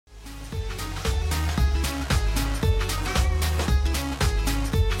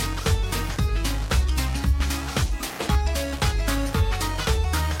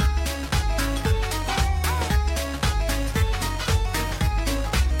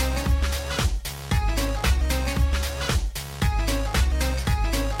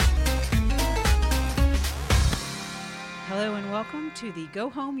to the Go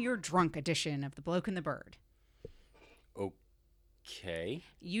Home You're Drunk edition of The Bloke and the Bird. Okay.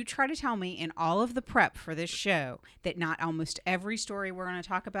 You try to tell me in all of the prep for this show that not almost every story we're going to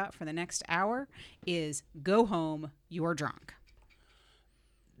talk about for the next hour is Go Home You're Drunk.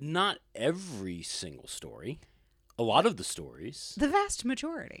 Not every single story. A lot of the stories. The vast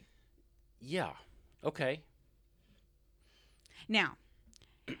majority. Yeah. Okay. Now,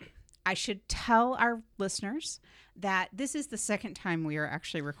 I should tell our listeners that this is the second time we are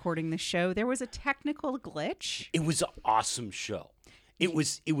actually recording this show. There was a technical glitch. It was an awesome show. It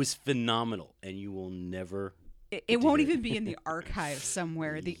was phenomenal, and you will never. It won't even be in the archive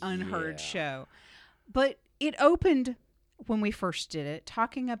somewhere, the unheard Yeah. show. But it opened when we first did it,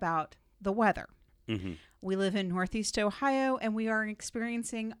 talking about the weather. Mm-hmm. We live in Northeast Ohio, and we are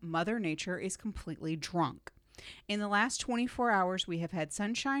experiencing Mother Nature is completely drunk. In the last 24 hours, we have had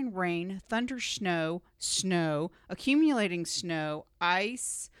sunshine, rain, thunder, snow, accumulating snow,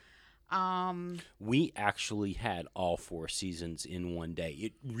 ice. We actually had all 4 seasons in one day.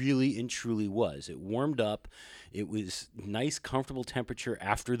 It really and truly was. It warmed up. It was nice, comfortable temperature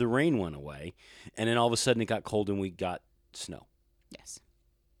after the rain went away. And then all of a sudden it got cold and we got snow. Yes.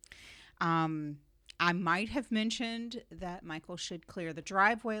 I might have mentioned that Michael should clear the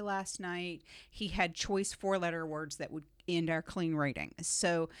driveway last night. He had choice 4-letter words that would end our clean rating.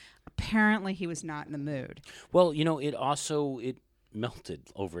 So apparently he was not in the mood. Well, it melted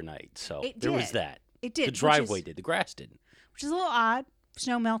overnight. So there was that. It did. The driveway did. The grass didn't. Which is a little odd,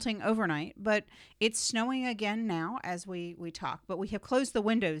 snow melting overnight. But it's snowing again now as we talk. But we have closed the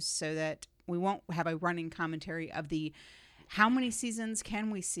windows so that we won't have a running commentary of the how many seasons can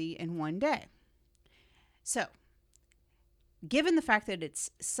we see in one day. So, given the fact that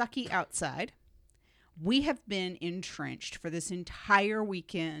it's sucky outside, we have been entrenched for this entire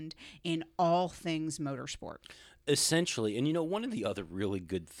weekend in all things motorsport. Essentially, and one of the other really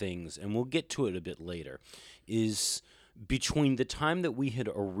good things, and we'll get to it a bit later, is between the time that we had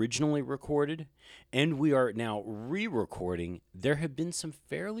originally recorded and we are now re-recording, there have been some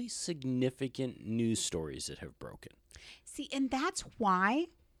fairly significant news stories that have broken. See, and that's why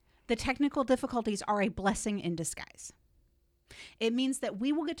the technical difficulties are a blessing in disguise. It means that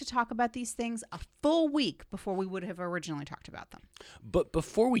we will get to talk about these things a full week before we would have originally talked about them. But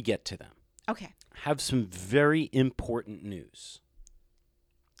before we get to them, okay, have some very important news.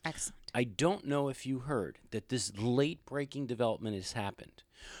 Excellent. I don't know if you heard that this late-breaking development has happened,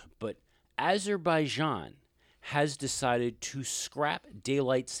 but Azerbaijan has decided to scrap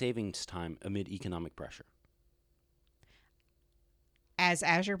daylight savings time amid economic pressure. As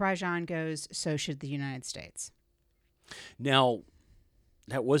Azerbaijan goes, so should the United States. Now,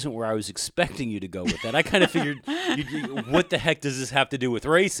 that wasn't where I was expecting you to go with that. I kind of figured, what the heck does this have to do with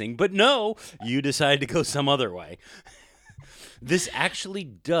racing? But no, you decided to go some other way. This actually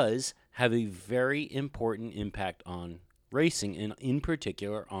does have a very important impact on racing, and in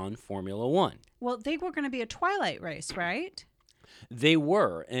particular on Formula One. Well, they were going to be a twilight race, right? They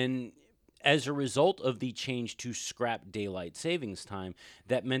were, and as a result of the change to scrap daylight savings time,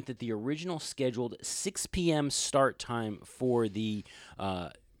 that meant that the original scheduled 6 p.m. start time for the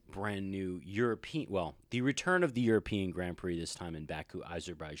brand new the return of the European Grand Prix this time in Baku,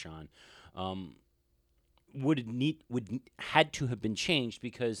 Azerbaijan, had to have been changed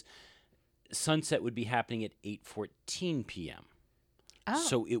because sunset would be happening at 8:14 p.m. Oh.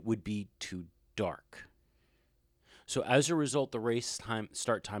 So it would be too dark. So as a result, the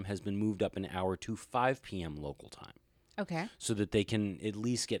start time has been moved up an hour to 5 p.m. local time. Okay. So that they can at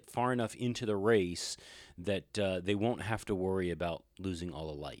least get far enough into the race that they won't have to worry about losing all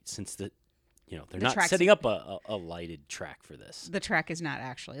the lights, since they're not setting up a lighted track for this. The track is not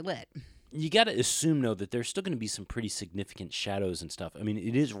actually lit. You got to assume, though, that there's still going to be some pretty significant shadows and stuff. I mean,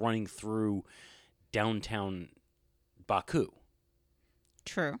 it is running through downtown Baku.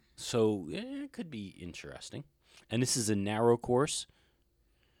 True. So it could be interesting. And this is a narrow course,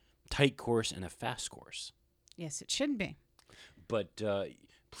 tight course, and a fast course. Yes, it should be. But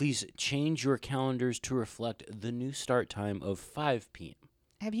please change your calendars to reflect the new start time of 5 p.m.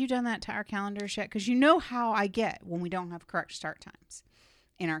 Have you done that to our calendars yet? Because you know how I get when we don't have correct start times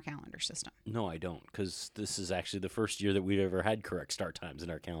in our calendar system. No, I don't, because this is actually the first year that we've ever had correct start times in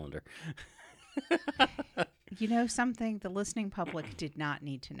our calendar. You know something? The listening public did not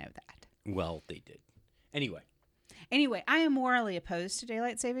need to know that. Well, they did. Anyway, I am morally opposed to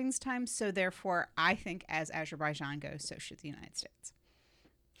daylight savings time, so therefore I think as Azerbaijan goes, so should the United States.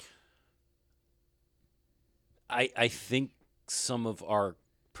 I think some of our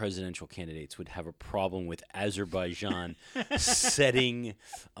presidential candidates would have a problem with Azerbaijan setting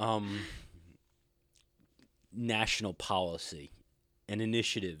national policy and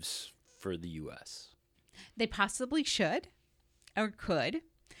initiatives for the U.S. They possibly should or could.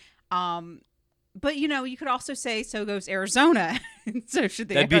 But, you could also say, so goes Arizona. So should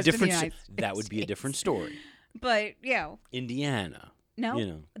the That'd be a rest of the different. United That would be a States. different story. But, Indiana. no,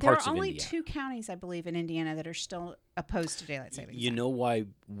 there parts are of only Indiana. 2 counties, I believe, in Indiana that are still opposed to daylight savings. You know why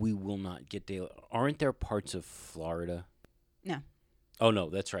we will not get daylight? Aren't there parts of Florida? No. Oh, no,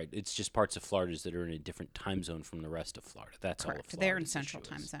 that's right. It's just parts of Florida that are in a different time zone from the rest of Florida. That's all of Correct. Florida. They're in Central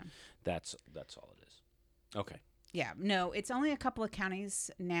Time Zone. That's all it is. Okay. Yeah, no, it's only a couple of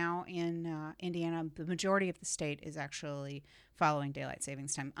counties now in Indiana. The majority of the state is actually following daylight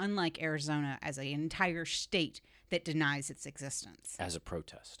savings time, unlike Arizona as an entire state that denies its existence. As a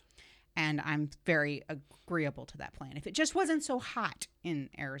protest. And I'm very agreeable to that plan. If it just wasn't so hot in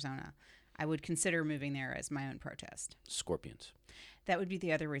Arizona, I would consider moving there as my own protest. Scorpions. That would be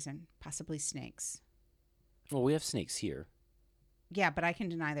the other reason, possibly snakes. Well, we have snakes here. Yeah, but I can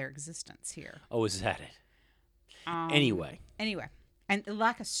deny their existence here. Oh, is that it? Anyway, and the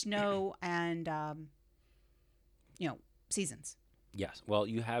lack of snow and seasons yes. Well,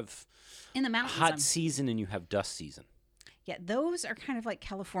 you have in the mountains. hot season and you have dust season. Yeah, those are kind of like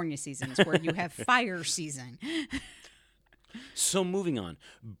California seasons, where you have fire season. So moving on,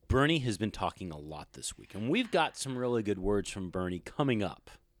 Bernie has been talking a lot this week, and we've got some really good words from Bernie coming up.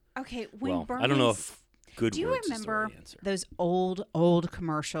 Okay, when I don't know if good do you words remember is the right answer. those old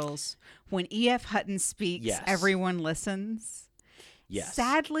commercials when E.F. Hutton speaks, Yes. everyone listens? Yes.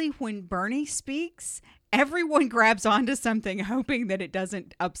 Sadly, when Bernie speaks, everyone grabs onto something hoping that it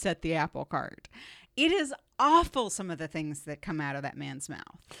doesn't upset the apple cart. It is awful, some of the things that come out of that man's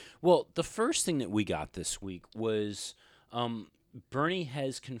mouth. Well, the first thing that we got this week was Bernie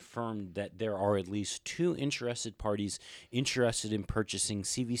has confirmed that there are at least 2 interested parties interested in purchasing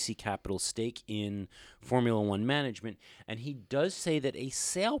CVC Capital's stake in Formula One management, and he does say that a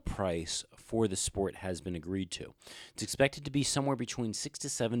sale price for the sport has been agreed to. It's expected to be somewhere between $6 to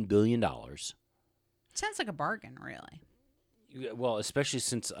 $7 billion. Sounds like a bargain, really. Well, especially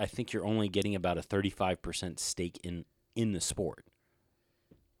since I think you're only getting about a 35% stake in the sport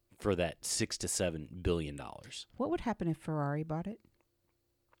for that $6 to $7 billion. What would happen if Ferrari bought it?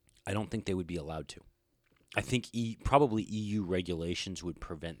 I don't think they would be allowed to. I think probably EU regulations would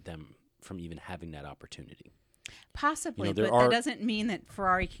prevent them from even having that opportunity. Possibly, but that doesn't mean that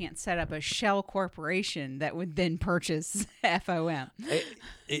Ferrari can't set up a shell corporation that would then purchase FOM.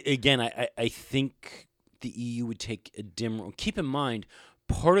 I think the EU would take a dim role. Keep in mind,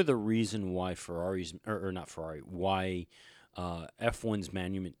 part of the reason why why F1's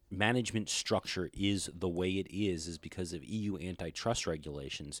management structure is the way it is because of EU antitrust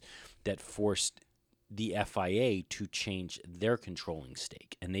regulations that forced the FIA to change their controlling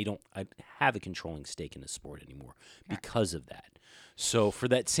stake. And they don't have a controlling stake in the sport anymore because of that. So for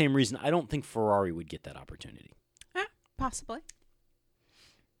that same reason, I don't think Ferrari would get that opportunity. Possibly.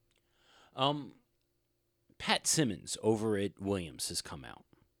 Pat Simmons over at Williams has come out.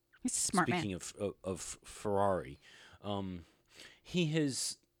 He's a smart man. Speaking of Ferrari, he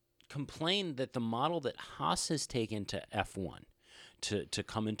has complained that the model that Haas has taken to F1 to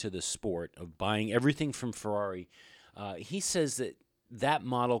come into the sport of buying everything from Ferrari, he says that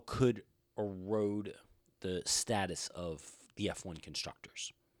model could erode the status of the F1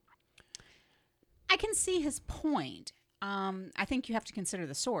 constructors. I can see his point. I think you have to consider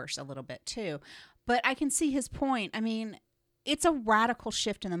the source a little bit too, but I can see his point. I mean, it's a radical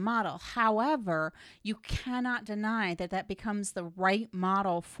shift in the model. However, you cannot deny that becomes the right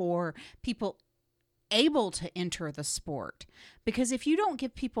model for people able to enter the sport. Because if you don't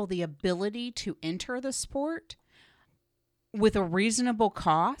give people the ability to enter the sport with a reasonable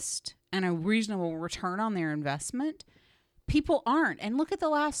cost and a reasonable return on their investment, people aren't. And look at the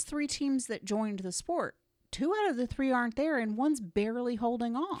last 3 teams that joined the sport. 2 out of the 3 aren't there, and one's barely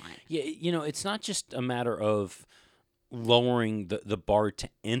holding on. Yeah, it's not just a matter of lowering the bar to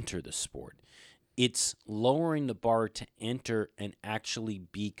enter the sport. It's lowering the bar to enter and actually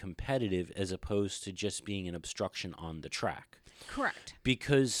be competitive as opposed to just being an obstruction on the track. Correct.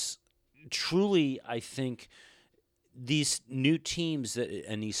 Because truly, I think these new teams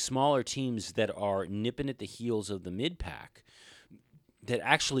and these smaller teams that are nipping at the heels of the mid-pack that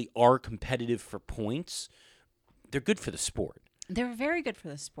actually are competitive for points, they're good for the sport. They're very good for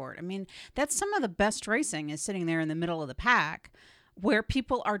the sport. I mean, that's some of the best racing is sitting there in the middle of the pack where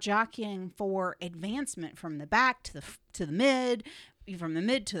people are jockeying for advancement from the back to the mid, from the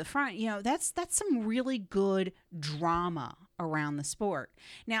mid to the front. That's some really good drama around the sport.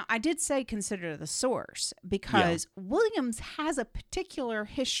 Now, I did say consider the source because Williams has a particular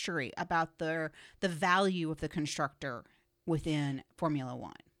history about the value of the constructor within Formula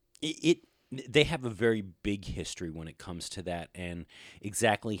One. They have a very big history when it comes to that, and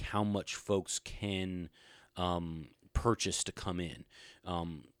exactly how much folks can purchase to come in.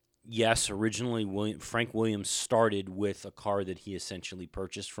 Yes, originally Frank Williams started with a car that he essentially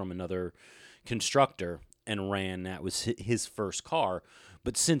purchased from another constructor and ran. That was his first car.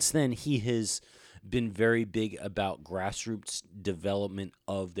 But since then, he has been very big about grassroots development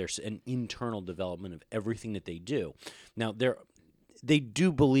of and internal development of everything that they do. Now, they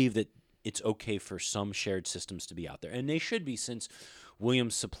do believe that it's okay for some shared systems to be out there, and they should be, since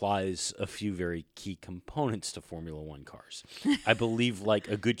Williams supplies a few very key components to Formula One cars. I believe like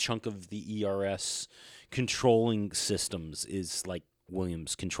a good chunk of the ERS controlling systems is like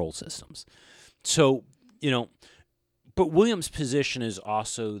Williams control systems. So, but Williams' position is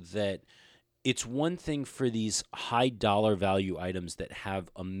also that it's one thing for these high dollar value items that have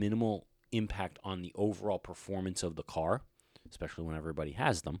a minimal impact on the overall performance of the car, especially when everybody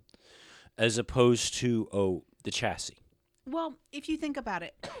has them, as opposed to, the chassis. Well, if you think about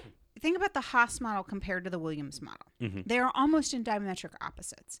it, think about the Haas model compared to the Williams model. Mm-hmm. They are almost in diametric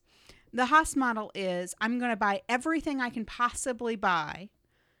opposites. The Haas model is, I'm going to buy everything I can possibly buy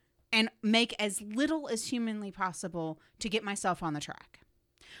and make as little as humanly possible to get myself on the track.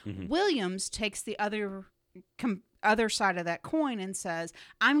 Mm-hmm. Williams takes the other side of that coin and says,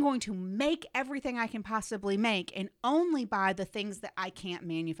 I'm going to make everything I can possibly make and only buy the things that I can't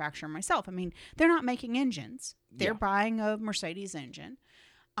manufacture myself. I mean, they're not making engines. They're buying a Mercedes engine.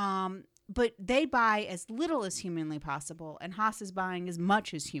 But they buy as little as humanly possible, and Haas is buying as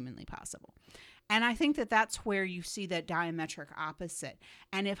much as humanly possible. And I think that that's where you see that diametric opposite.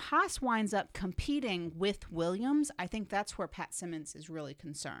 And if Haas winds up competing with Williams, I think that's where Pat Simmons is really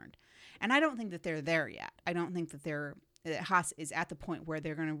concerned. And I don't think that they're there yet. I don't think that Haas is at the point where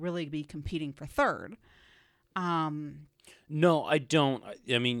they're going to really be competing for third. No, I don't.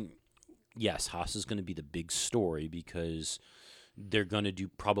 I mean, yes, Haas is going to be the big story because they're going to do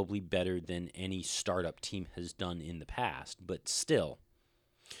probably better than any startup team has done in the past, but still.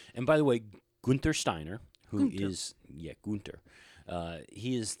 And by the way, Gunther Steiner, he is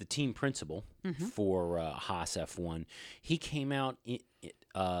the team principal for Haas F1. He came out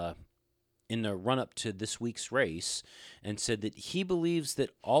in the run-up to this week's race and said that he believes that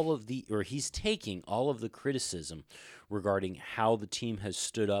he's taking all of the criticism regarding how the team has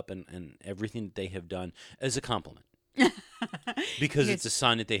stood up and everything that they have done as a compliment. because it's a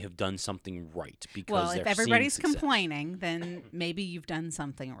sign that they have done something right. Because if everybody's complaining, then maybe you've done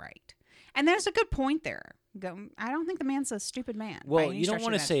something right. And there's a good point there. I don't think the man's a stupid man. Well, you don't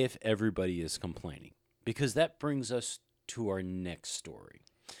want to say if everybody is complaining, because that brings us to our next story.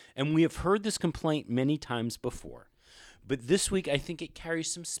 And we have heard this complaint many times before, but this week I think it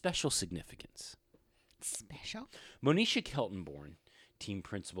carries some special significance. Special? Monisha Kaltenborn, team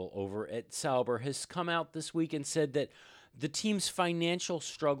principal over at Sauber, has come out this week and said that the team's financial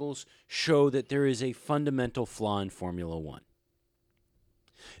struggles show that there is a fundamental flaw in Formula One.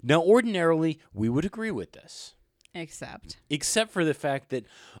 Now, ordinarily, we would agree with this. Except for the fact that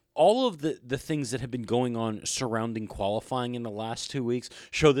all of the things that have been going on surrounding qualifying in the last 2 weeks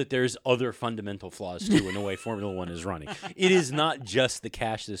show that there's other fundamental flaws, too, in the way Formula One is running. It is not just the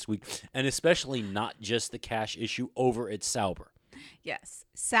cash this week, and especially not just the cash issue over at Sauber. Yes.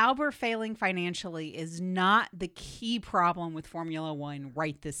 Sauber failing financially is not the key problem with Formula One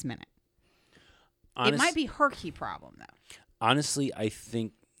right this minute. It might be her key problem, though. Honestly, I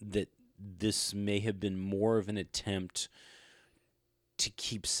think that this may have been more of an attempt to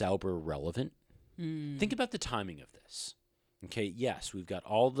keep Sauber relevant. Think about the timing of this. Okay, yes, we've got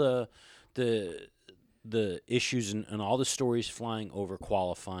all the issues and all the stories flying over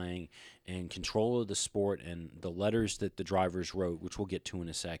qualifying and control of the sport and the letters that the drivers wrote, which we'll get to in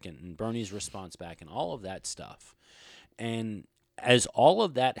a second, and Bernie's response back and all of that stuff. And as all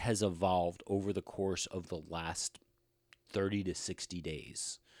of that has evolved over the course of the last 30 to 60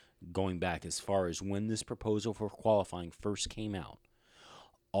 days, going back as far as when this proposal for qualifying first came out,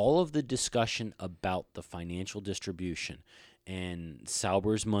 all of the discussion about the financial distribution and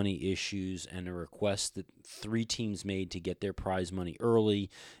Sauber's money issues and a request that 3 teams made to get their prize money early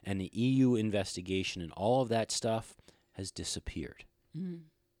and the EU investigation and all of that stuff has disappeared.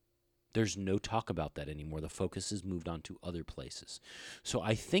 There's no talk about that anymore. The focus has moved on to other places. So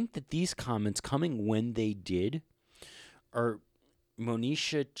I think that these comments coming when they did are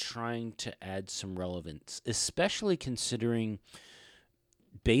Monisha trying to add some relevance, especially considering,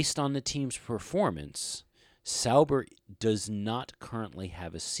 based on the team's performance, Sauber does not currently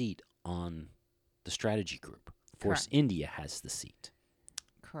have a seat on the strategy group. Force Correct. India has the seat.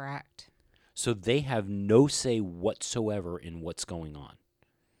 Correct. So they have no say whatsoever in what's going on.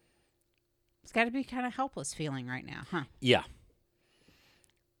 It's got to be kind of helpless feeling right now, huh? Yeah.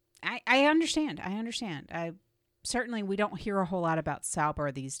 I understand. Certainly we don't hear a whole lot about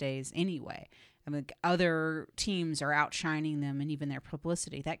Sauber these days anyway. I mean, other teams are outshining them, and even their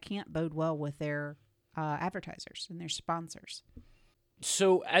publicity. That can't bode well with their advertisers and their sponsors.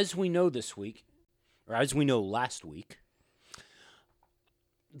 So as we know this week, or as we know last week,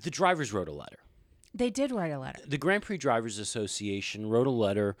 the drivers wrote a letter. They did write a letter. The Grand Prix Drivers Association wrote a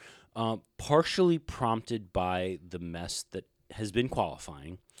letter partially prompted by the mess that has been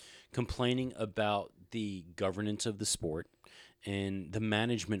qualifying, complaining about the governance of the sport and the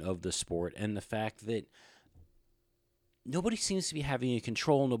management of the sport and the fact that nobody seems to be having a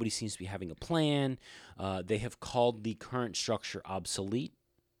control, nobody seems to be having a plan. They have called the current structure obsolete,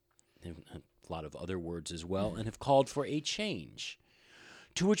 and a lot of other words as well, and have called for a change.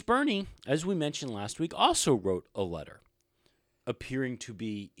 To which Bernie, as we mentioned last week, also wrote a letter appearing to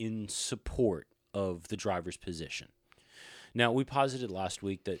be in support of the driver's position. Now, we posited last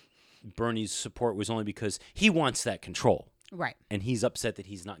week that Bernie's support was only because he wants that control. Right. And he's upset that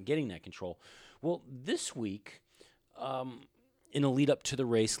he's not getting that control. Well, this week, in a lead up to the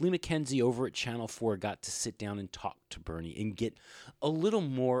race, Lee McKenzie over at Channel 4 got to sit down and talk to Bernie and get a little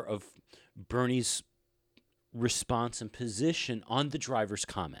more of Bernie's response and position on the driver's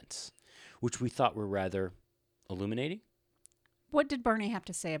comments, which we thought were rather illuminating. What did Bernie have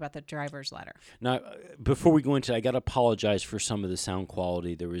to say about the driver's letter? Now, before we go into it, I got to apologize for some of the sound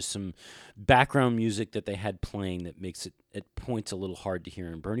quality. There was some background music that they had playing that makes it at points a little hard to hear,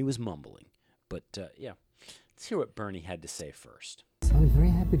 and Bernie was mumbling. But, yeah, let's hear what Bernie had to say first. I was very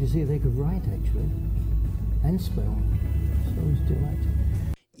happy to see they could write, actually, and spell. So I was delighted.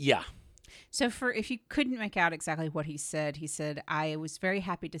 Yeah. So if you couldn't make out exactly what he said, I was very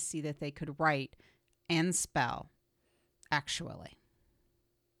happy to see that they could write and spell, actually.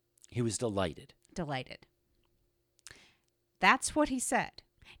 He was delighted. Delighted. That's what he said.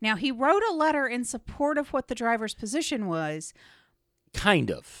 Now, he wrote a letter in support of what the driver's position was.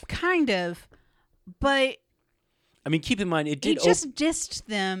 Kind of. But I mean, keep in mind, it he did... just dissed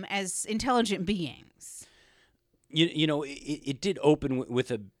them as intelligent beings. You know, it did open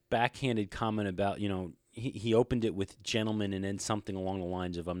with a backhanded comment about, you know, he opened it with gentlemen and then something along the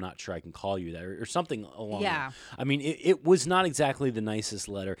lines of, I'm not sure I can call you that, or something along that. I mean, it was not exactly the nicest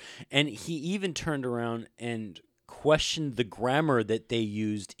letter. And he even turned around and questioned the grammar that they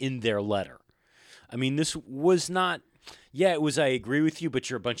used in their letter. I mean, this was not, yeah, it was, I agree with you, but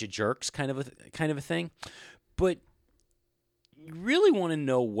you're a bunch of jerks kind of a thing. But you really want to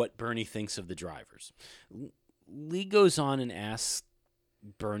know what Bernie thinks of the drivers. Lee goes on and asks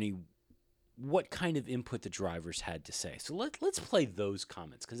Bernie what kind of input the drivers had to say. So let's play those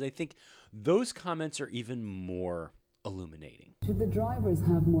comments, because I think those comments are even more illuminating. Should the drivers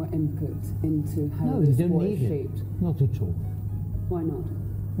have more input into how No, the they don't sport need is it. shaped? Not at all. Why not?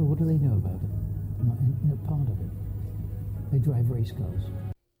 Well, what do they know about it? Not part of it. They drive race cars.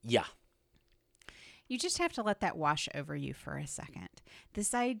 Yeah. You just have to let that wash over you for a second.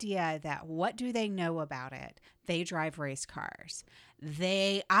 This idea that what do they know about it? They drive race cars.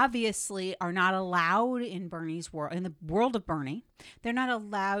 They obviously are not allowed in Bernie's world, in the world of Bernie, they're not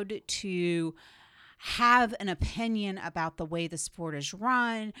allowed to have an opinion about the way the sport is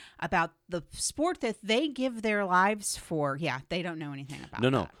run, about the sport that they give their lives for. Yeah, they don't know anything about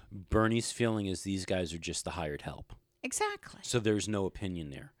that. No. Bernie's feeling is these guys are just the hired help. Exactly. So there's no opinion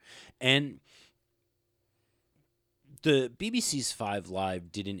there. And the BBC's 5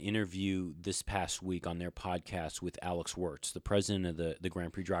 Live did an interview this past week on their podcast with Alex Wirtz, the president of the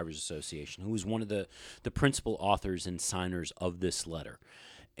Grand Prix Drivers Association, who was one of the principal authors and signers of this letter.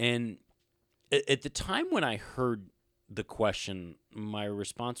 And at the time when I heard the question, my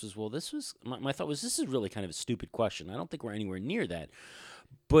response was, well, my thought was, this is really kind of a stupid question. I don't think we're anywhere near that.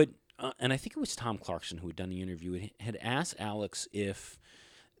 But, and I think it was Tom Clarkson who had done the interview, had asked Alex if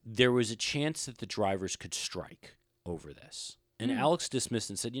there was a chance that the drivers could strike over this. And Alex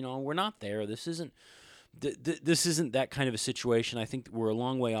dismissed and said, we're not there. This isn't that kind of a situation. I think we're a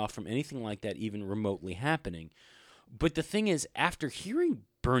long way off from anything like that even remotely happening. But the thing is, after hearing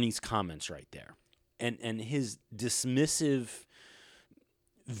Bernie's comments right there and his dismissive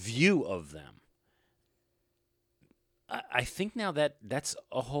view of them, I think now that's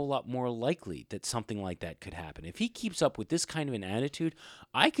a whole lot more likely that something like that could happen. If he keeps up with this kind of an attitude,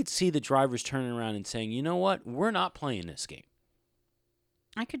 I could see the drivers turning around and saying, you know what, we're not playing this game.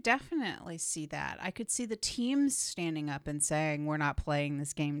 I could definitely see that. I could see the teams standing up and saying, we're not playing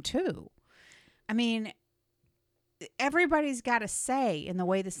this game too. I mean, everybody's got a say in the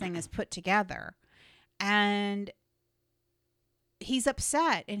way this thing is put together. And he's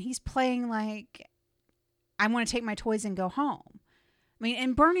upset and he's playing like, I want to take my toys and go home. I mean,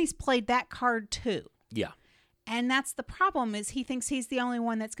 and Bernie's played that card too. Yeah. And that's the problem, is he thinks he's the only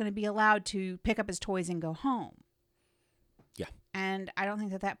one that's going to be allowed to pick up his toys and go home. Yeah. And I don't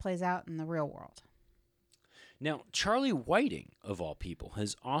think that plays out in the real world. Now, Charlie Whiting, of all people,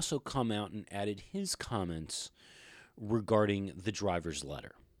 has also come out and added his comments regarding the driver's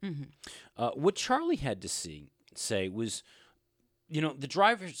letter. Mm-hmm. What Charlie had to say was, the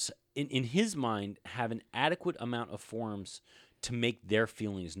drivers, in his mind, have an adequate amount of forums to make their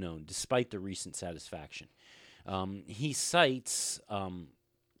feelings known, despite the recent satisfaction. He cites,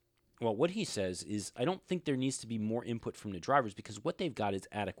 what he says is, I don't think there needs to be more input from the drivers because what they've got is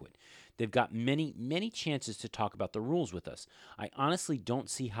adequate. They've got many, many chances to talk about the rules with us. I honestly don't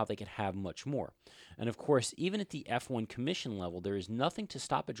see how they could have much more. And of course, even at the F1 commission level, there is nothing to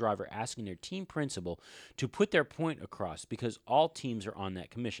stop a driver asking their team principal to put their point across because all teams are on that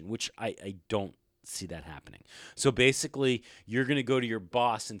commission, which I don't see that happening. So basically, you're going to go to your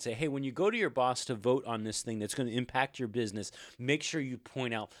boss and say, hey, when you go to your boss to vote on this thing that's going to impact your business, make sure you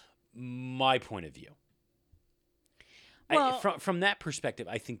point out my point of view. Well, from that perspective,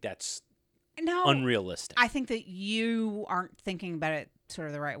 I think that's no, unrealistic. I think that you aren't thinking about it sort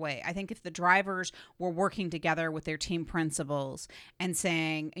of the right way. I think if the drivers were working together with their team principals and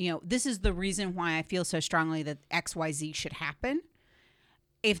saying, this is the reason why I feel so strongly that XYZ should happen,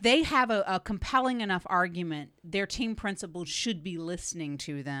 if they have a compelling enough argument, their team principals should be listening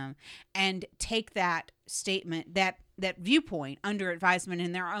to them and take that statement, that viewpoint under advisement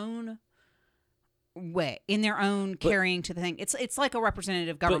in their own way, in their own carrying to the thing. It's like a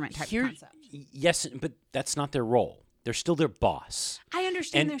representative government type of concept. Yes, but that's not their role. They're still their boss. I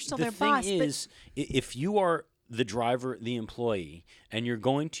understand they're still their boss. The thing is, if you are the driver, the employee, and you're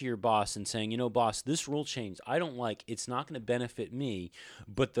going to your boss and saying, boss, this rule change I don't like, it's not going to benefit me,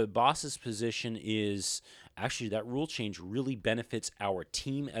 but the boss's position is, actually, that rule change really benefits our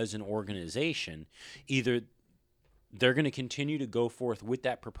team as an organization, either they're going to continue to go forth with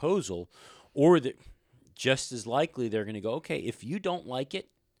that proposal, or that just as likely they're going to go, okay, if you don't like it,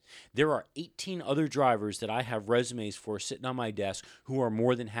 there are 18 other drivers that I have resumes for sitting on my desk who are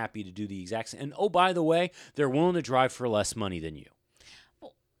more than happy to do the exact same. And, oh, by the way, they're willing to drive for less money than you.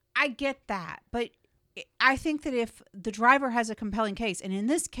 Well, I get that. But I think that if the driver has a compelling case, and in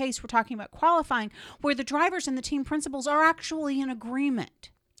this case we're talking about qualifying, where the drivers and the team principals are actually in agreement.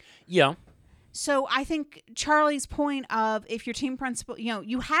 Yeah. So I think Charlie's point of, if your team principal,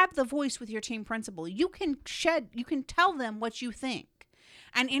 you have the voice with your team principal, you can tell them what you think.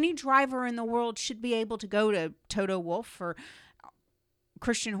 And any driver in the world should be able to go to Toto Wolff or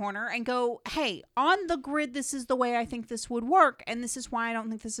Christian Horner and go, hey, on the grid, this is the way I think this would work, and this is why I don't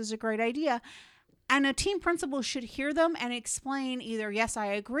think this is a great idea. And a team principal should hear them and explain either, yes, I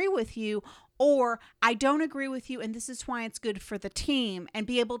agree with you, or I don't agree with you, and this is why it's good for the team, and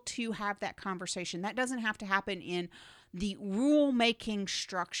be able to have that conversation. That doesn't have to happen in the rule-making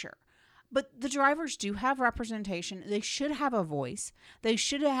structure. But the drivers do have representation. They should have a voice. They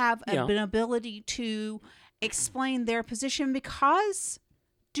should have an ability to explain their position, because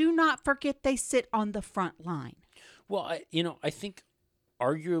do not forget they sit on the front line. Well, I think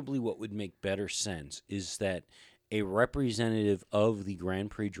arguably what would make better sense is that a representative of the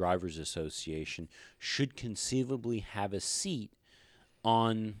Grand Prix Drivers Association should conceivably have a seat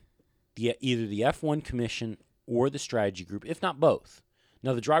on either the F1 Commission or the strategy group, if not both.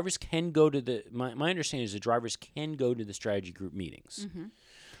 Now, the drivers can go to my understanding is the drivers can go to the strategy group meetings. Mm-hmm.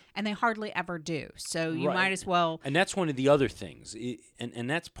 And they hardly ever do. So you might as well. And that's one of the other things. And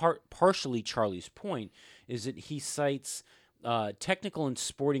that's partially Charlie's point, is that he cites technical and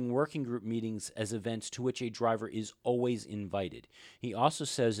sporting working group meetings as events to which a driver is always invited. He also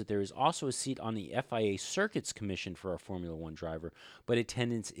says that there is also a seat on the FIA Circuits Commission for a Formula One driver, but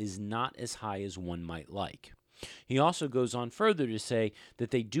attendance is not as high as one might like. He also goes on further to say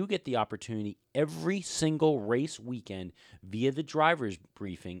that they do get the opportunity every single race weekend via the driver's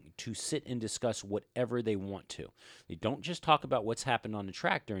briefing to sit and discuss whatever they want to. They don't just talk about what's happened on the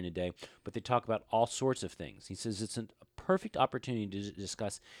track during the day, but they talk about all sorts of things. He says it's a perfect opportunity to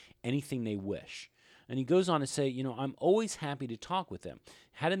discuss anything they wish. And he goes on to say, I'm always happy to talk with them.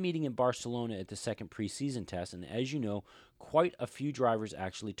 Had a meeting in Barcelona at the second preseason test, and as you know, quite a few drivers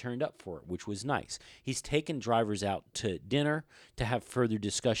actually turned up for it, which was nice. He's taken drivers out to dinner to have further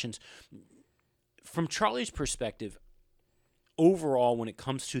discussions. From Charlie's perspective, overall, when it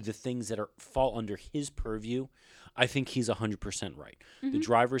comes to the things that fall under his purview, I think he's 100% right. The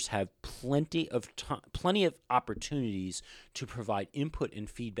drivers have plenty of opportunities to provide input and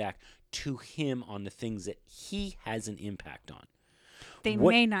feedback to him on the things that he has an impact on. They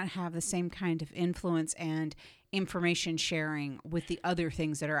may not have the same kind of influence and information sharing with the other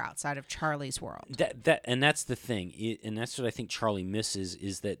things that are outside of Charlie's world. And that's the thing, and that's what I think Charlie misses,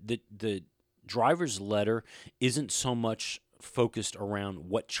 is that the driver's letter isn't so much focused around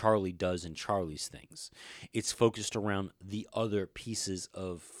what Charlie does in Charlie's things. It's focused around the other pieces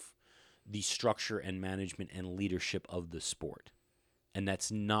of the structure and management and leadership of the sport. And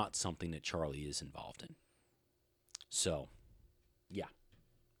that's not something that Charlie is involved in. So, yeah.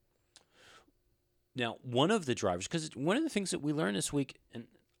 Now, one of the drivers, because one of the things that we learned this week, and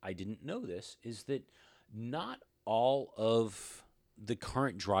I didn't know this, is that not all of the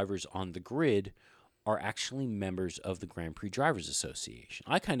current drivers on the grid are actually members of the Grand Prix Drivers Association.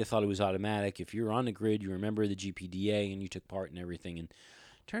 I kind of thought it was automatic. If you're on the grid, you're a member of the GPDA and you took part in everything. And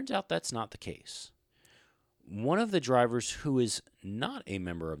turns out that's not the case. One of the drivers who is not a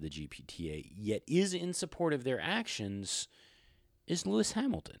member of the GPDA, yet is in support of their actions, is Lewis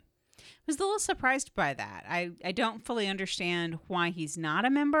Hamilton. I was a little surprised by that. I don't fully understand why he's not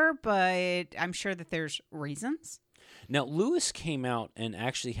a member, but I'm sure that there's reasons. Now, Lewis came out and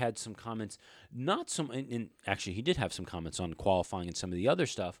actually had some comments, and actually he did have some comments on qualifying and some of the other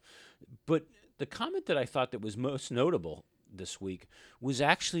stuff, but the comment that I thought that was most notable this week was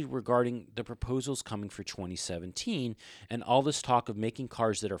actually regarding the proposals coming for 2017 and all this talk of making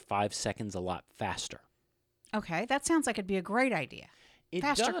cars that are 5 seconds a lot faster. Okay, that sounds like it'd be a great idea. It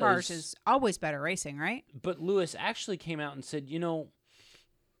Faster does, cars is always better racing, right? But Lewis actually came out and said,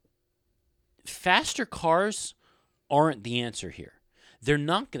 faster cars aren't the answer here. They're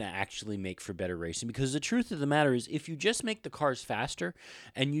not going to actually make for better racing, because the truth of the matter is, if you just make the cars faster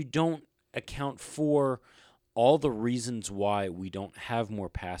and you don't account for all the reasons why we don't have more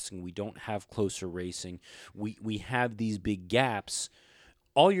passing, we don't have closer racing, we have these big gaps,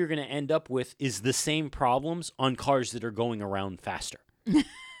 all you're going to end up with is the same problems on cars that are going around faster.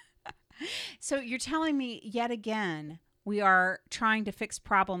 So you're telling me yet again we are trying to fix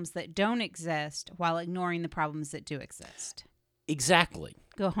problems that don't exist while ignoring the problems that do exist. Exactly.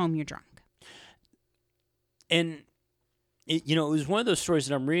 Go home, you're drunk. And it was one of those stories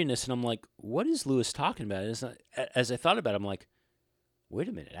that I'm reading this and I'm like, what is Lewis talking about? As I thought about it, I'm like, wait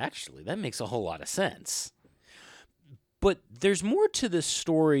a minute, actually, that makes a whole lot of sense. But there's more to this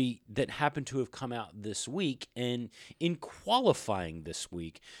story that happened to have come out this week and in qualifying this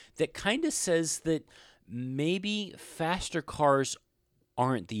week that kind of says that maybe faster cars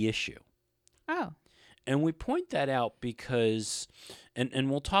aren't the issue. Oh. And we point that out because, and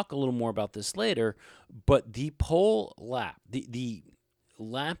we'll talk a little more about this later, but the pole lap, the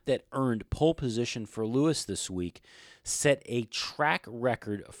lap that earned pole position for Lewis this week set a track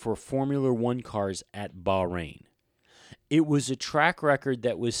record for Formula One cars at Bahrain. It was a track record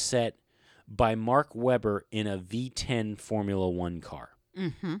that was set by Mark Webber in a V10 Formula One car.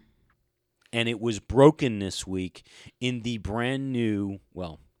 Mm-hmm. And it was broken this week in the brand new,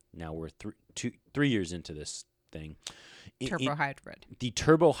 well, now we're 3 years into this thing. Turbo hybrid. The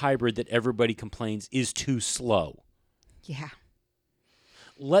turbo hybrid that everybody complains is too slow. Yeah.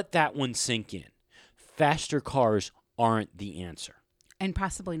 Let that one sink in. Faster cars aren't the answer. And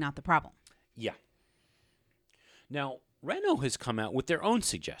possibly not the problem. Yeah. Now, Renault has come out with their own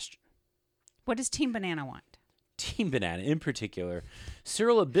suggestion. What does Team Banana want? Team Banana, in particular,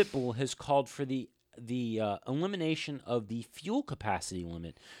 Cyril Abitboul has called for the elimination of the fuel capacity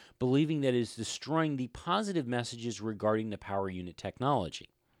limit, believing that it is destroying the positive messages regarding the power unit technology.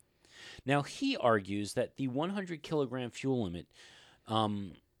 Now, he argues that the 100-kilogram fuel limit,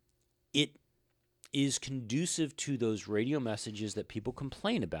 it is conducive to those radio messages that people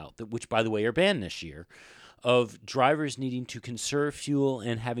complain about, which, by the way, are banned this year, of drivers needing to conserve fuel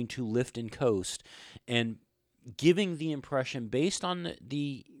and having to lift and coast, and giving the impression, based on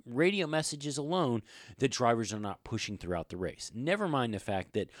the radio messages alone, that drivers are not pushing throughout the race. Never mind the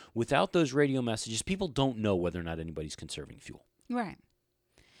fact that without those radio messages, people don't know whether or not anybody's conserving fuel. Right.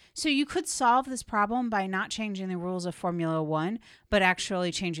 So you could solve this problem by not changing the rules of Formula One, but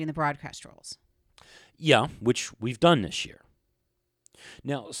actually changing the broadcast rules. Yeah, which we've done this year.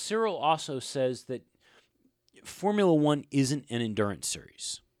 Now, Cyril also says that Formula One isn't an endurance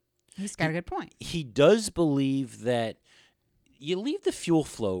series. He's got a good point. He does believe that you leave the fuel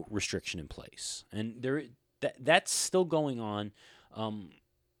flow restriction in place, and that's still going on.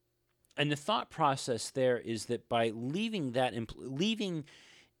 And the thought process there is that by leaving that leaving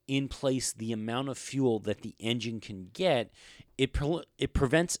in place the amount of fuel that the engine can get, it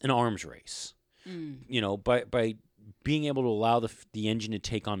prevents an arms race. By being able to allow the engine to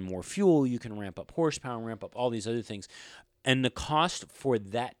take on more fuel, you can ramp up horsepower, ramp up all these other things. And the cost for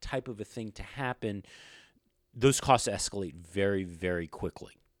that type of a thing to happen, those costs escalate very, very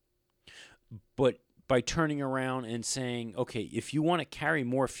quickly. But by turning around and saying, okay, if you want to carry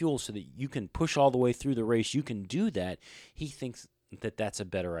more fuel so that you can push all the way through the race, you can do that, he thinks that that's a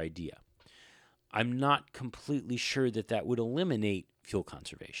better idea. I'm not completely sure that would eliminate fuel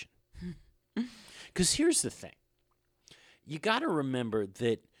conservation. Because here's the thing. You got to remember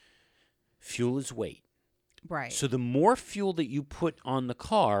that fuel is weight. Right. So the more fuel that you put on the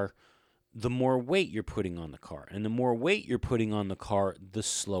car, the more weight you're putting on the car. And the more weight you're putting on the car, the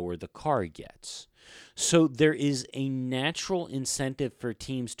slower the car gets. So there is a natural incentive for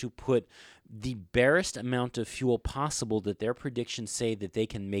teams to put the barest amount of fuel possible that their predictions say that they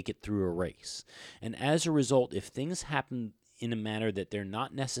can make it through a race. And as a result, if things happen in a manner that they're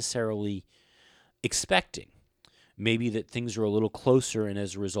not necessarily expecting, maybe that things are a little closer and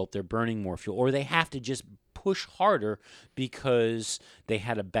as a result they're burning more fuel, or they have to just push harder because they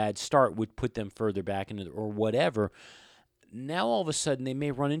had a bad start, would put them further back into or whatever. Now all of a sudden they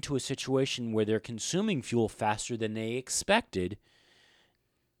may run into a situation where they're consuming fuel faster than they expected,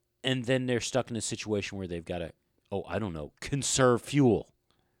 and then they're stuck in a situation where they've got to, conserve fuel.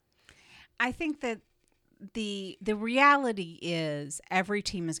 I think that the reality is every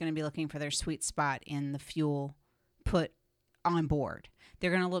team is going to be looking for their sweet spot in the fuel put on board.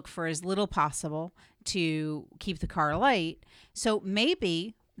 They're going to look for as little possible to keep the car light. So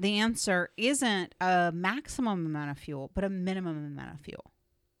maybe the answer isn't a maximum amount of fuel, but a minimum amount of fuel.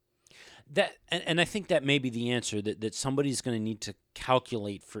 And I think that may be the answer, that somebody's going to need to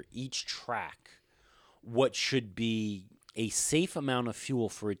calculate for each track what should be a safe amount of fuel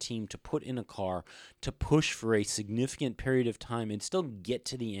for a team to put in a car to push for a significant period of time and still get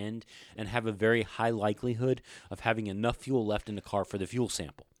to the end and have a very high likelihood of having enough fuel left in the car for the fuel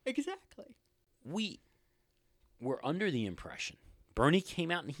sample. Exactly. We were under the impression, Bernie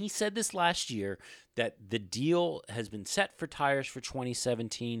came out and he said this last year, that the deal has been set for tires for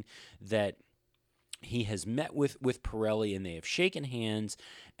 2017, that he has met with Pirelli and they have shaken hands,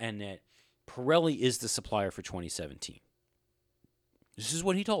 and that Pirelli is the supplier for 2017. This is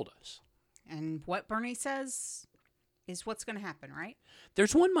what he told us. And what Bernie says is what's going to happen, right?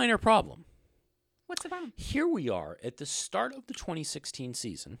 There's one minor problem. What's the problem? Here we are at the start of the 2016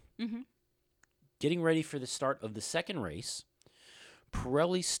 season, getting ready for the start of the second race.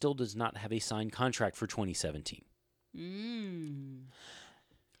 Pirelli still does not have a signed contract for 2017.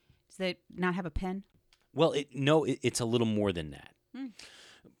 Does they not have a pen? Well, it's a little more than that.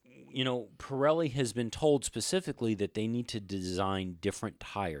 Pirelli has been told specifically that they need to design different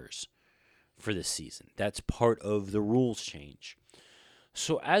tires for this season. That's part of the rules change.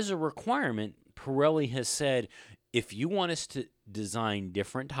 So as a requirement, Pirelli has said, if you want us to design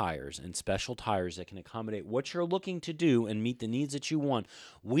different tires and special tires that can accommodate what you're looking to do and meet the needs that you want,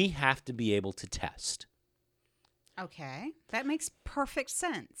 we have to be able to test. Okay, that makes perfect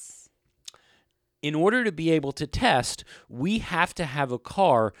sense. In order to be able to test, we have to have a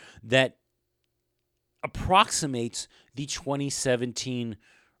car that approximates the 2017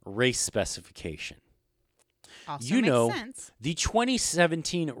 race specification. Also makes sense. The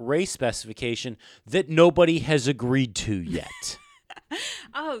 2017 race specification that nobody has agreed to yet.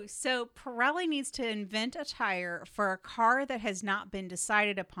 Oh, so Pirelli needs to invent a tire for a car that has not been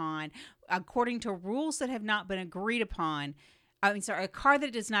decided upon according to rules that have not been agreed upon. A car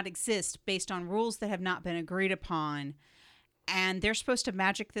that does not exist based on rules that have not been agreed upon. And they're supposed to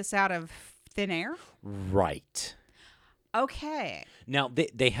magic this out of thin air? Right. Okay. Now,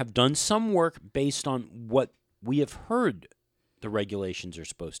 they have done some work based on what we have heard the regulations are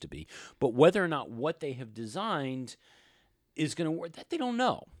supposed to be. But whether or not what they have designed is going to work, that they don't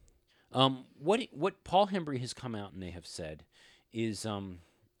know. What Paul Hembry has come out and they have said is,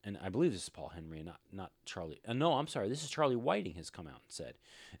 and I believe this is Paul Henry and not Charlie. No, I'm sorry. This is Charlie Whiting has come out and said,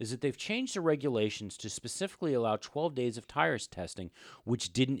 is that they've changed the regulations to specifically allow 12 days of tires testing,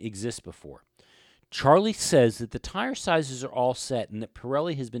 which didn't exist before. Charlie says that the tire sizes are all set and that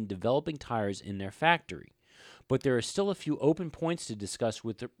Pirelli has been developing tires in their factory. But there are still a few open points to discuss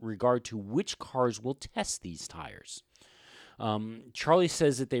with regard to which cars will test these tires. Charlie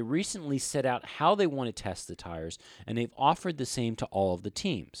says that they recently set out how they want to test the tires, and they've offered the same to all of the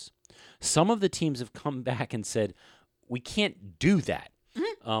teams. Some of the teams have come back and said, we can't do that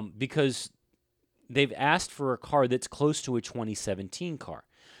because they've asked for a car that's close to a 2017 car.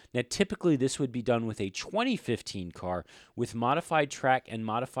 Now, typically, this would be done with a 2015 car with modified track and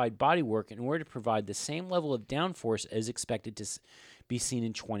modified bodywork in order to provide the same level of downforce as expected to be seen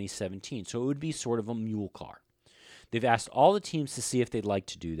in 2017. So it would be sort of a mule car. They've asked all the teams to see if they'd like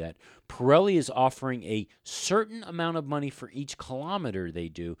to do that. Pirelli is offering a certain amount of money for each kilometer they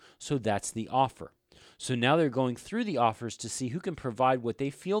do, so that's the offer. So now they're going through the offers to see who can provide what they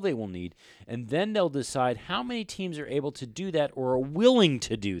feel they will need, and then they'll decide how many teams are able to do that or are willing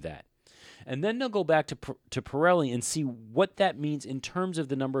to do that. And then they'll go back to Pirelli and see what that means in terms of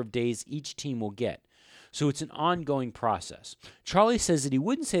the number of days each team will get. So it's an ongoing process. Charlie says that he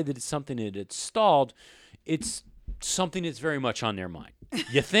wouldn't say that it's something that it's stalled. It's something that's very much on their mind.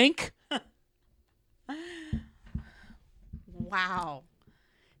 You think? Wow.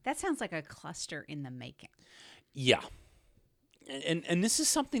 That sounds like a cluster in the making. Yeah. And this is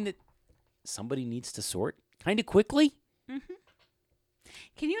something that somebody needs to sort kind of quickly. Mm-hmm.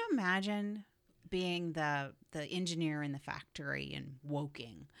 Can you imagine being the engineer in the factory in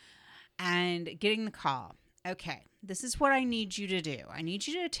Woking and getting the call? Okay, this is what I need you to do. I need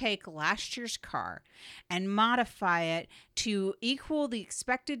you to take last year's car and modify it to equal the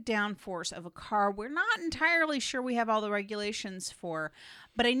expected downforce of a car we're not entirely sure we have all the regulations for,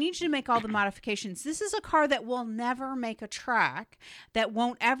 but I need you to make all the modifications. This is a car that will never make a track, that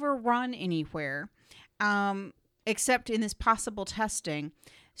won't ever run anywhere, except in this possible testing.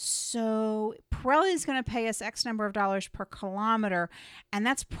 So Pirelli is going to pay us X number of dollars per kilometer, and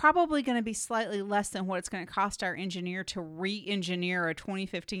that's probably going to be slightly less than what it's going to cost our engineer to re-engineer a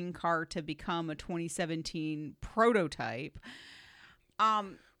 2015 car to become a 2017 prototype.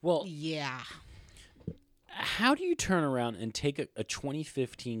 Well, yeah. How do you turn around and take a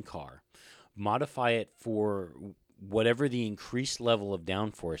 2015 car, modify it for whatever the increased level of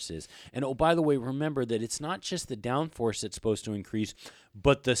downforce is? And oh, by the way, remember that it's not just the downforce that's supposed to increase,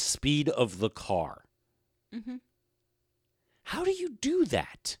 but the speed of the car. Mm-hmm. How do you do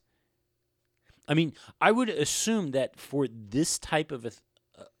that? I mean, I would assume that for this type of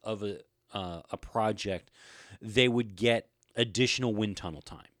a project, they would get additional wind tunnel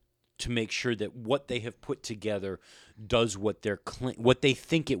time to make sure that what they have put together does what they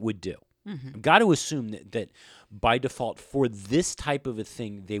think it would do. Mm-hmm. I've got to assume that by default for this type of a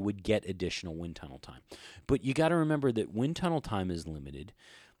thing, they would get additional wind tunnel time. But you got to remember that wind tunnel time is limited.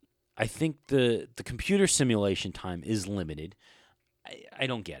 I think the computer simulation time is limited. I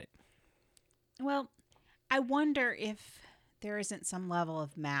don't get it. Well, I wonder if there isn't some level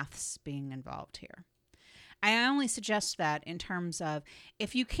of maths being involved here. I only suggest that in terms of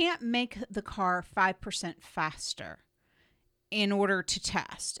if you can't make the car 5% faster in order to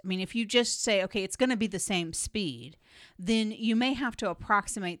test. I mean, if you just say, okay, it's going to be the same speed, then you may have to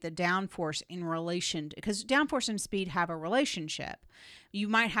approximate the downforce in relation to, because downforce and speed have a relationship. You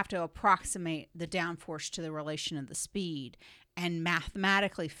might have to approximate the downforce to the relation of the speed and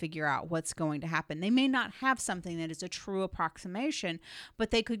mathematically figure out what's going to happen. They may not have something that is a true approximation,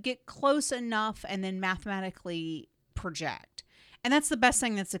 but they could get close enough and then mathematically project. And that's the best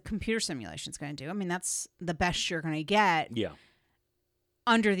thing that's a computer simulation is going to do. I mean, that's the best you're going to get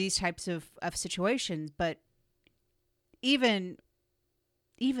under these types of situations. But even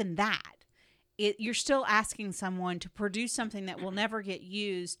that, you're still asking someone to produce something that will never get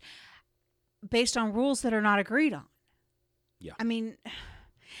used based on rules that are not agreed on. Yeah. I mean,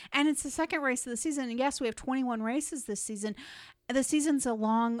 and it's the second race of the season. And yes, we have 21 races this season. The season's a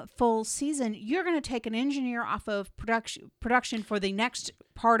long, full season. You're going to take an engineer off of production for the next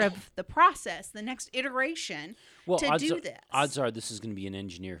part of the process, the next iteration to do this. Odds are this is going to be an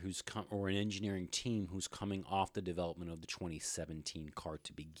engineer or an engineering team who's coming off the development of the 2017 car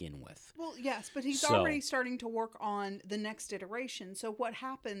to begin with. Well, yes, but he's already starting to work on the next iteration. So what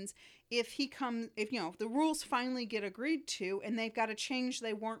happens if the rules finally get agreed to and they've got a change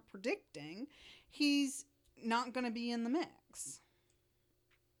they weren't predicting, he's not going to be in the mix.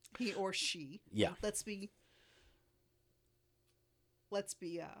 He or she. Yeah. Let's be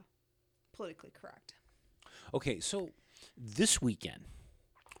politically correct. Okay, so this weekend,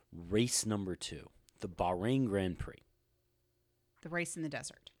 race number 2, the Bahrain Grand Prix. The race in the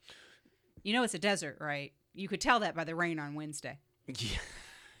desert. You know it's a desert, right? You could tell that by the rain on Wednesday.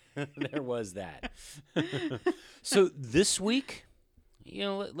 Yeah, there was that. So this week,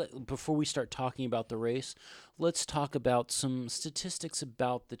 before we start talking about the race, let's talk about some statistics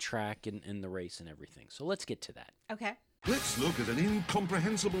about the track and the race and everything. So let's get to that. Okay. Let's look at an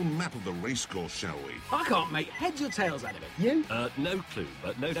incomprehensible map of the racecourse, shall we? I can't make heads or tails out of it. You? No clue,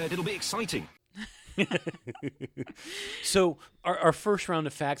 but no doubt it'll be exciting. So our first round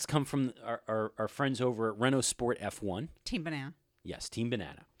of facts come from our friends over at Renault Sport F1. Team Banana. Yes, Team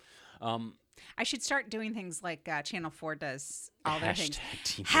Banana. I should start doing things like Channel 4 does all their things.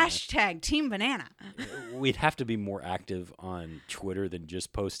 Team Hashtag Team Banana. We'd have to be more active on Twitter than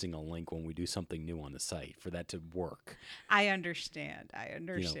just posting a link when we do something new on the site for that to work. I understand.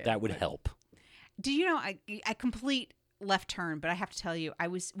 That would help. Do you know, I complete left turn, but I have to tell you,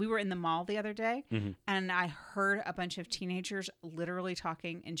 we were in the mall the other day, and I heard a bunch of teenagers literally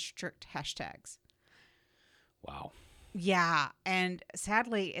talking in strict hashtags. Wow. Yeah, and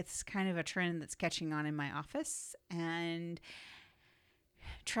sadly, it's kind of a trend that's catching on in my office, and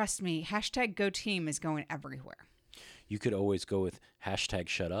trust me, hashtag Go Team is going everywhere. You could always go with hashtag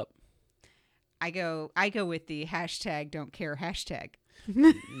shut up. I go with the hashtag don't care hashtag.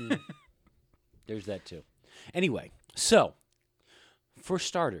 There's that too. Anyway, so for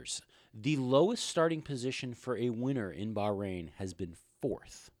starters, the lowest starting position for a winner in Bahrain has been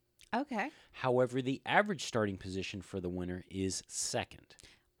 4th. Okay. However, the average starting position for the winner is 2nd.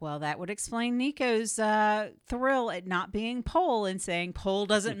 Well, that would explain Nico's thrill at not being pole and saying pole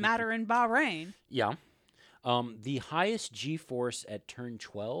doesn't matter in Bahrain. Yeah. The highest G-force at turn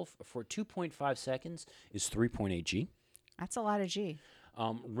 12 for 2.5 seconds is 3.8 G. That's a lot of G.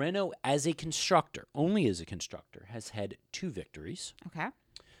 Renault, as a constructor, only as a constructor, has had 2 victories. Okay.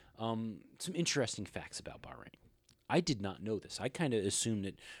 Some interesting facts about Bahrain. I did not know this. I kind of assumed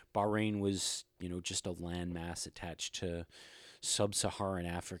that Bahrain was, just a landmass attached to sub-Saharan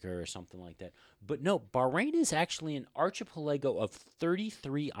Africa or something like that. But no, Bahrain is actually an archipelago of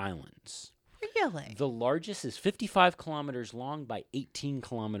 33 islands. Really? The largest is 55 kilometers long by 18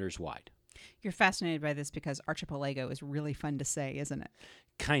 kilometers wide. You're fascinated by this because archipelago is really fun to say, isn't it?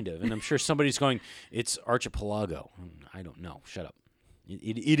 Kind of. And I'm sure somebody's going, it's archipelago. I don't know. Shut up.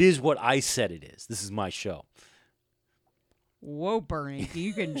 It is what I said it is. This is my show. Whoa, Bernie,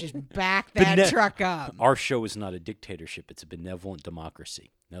 you can just back that truck up. Our show is not a dictatorship. It's a benevolent democracy.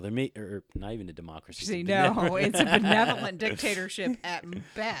 Now, or not even a democracy. See, no, it's a benevolent dictatorship at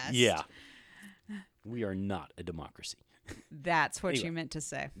best. Yeah. We are not a democracy. That's what you meant to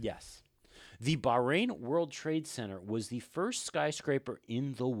say. Yes. The Bahrain World Trade Center was the first skyscraper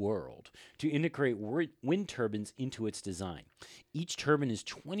in the world to integrate wind turbines into its design. Each turbine is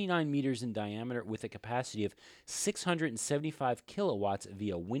 29 meters in diameter with a capacity of 675 kilowatts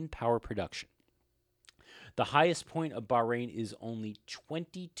via wind power production. The highest point of Bahrain is only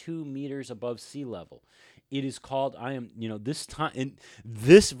 22 meters above sea level. It is called, this time, in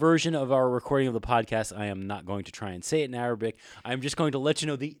this version of our recording of the podcast, I am not going to try and say it in Arabic. I'm just going to let you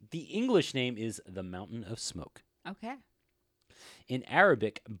know the English name is the Mountain of Smoke. Okay. In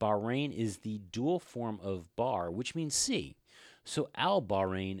Arabic, Bahrain is the dual form of bar, which means sea. So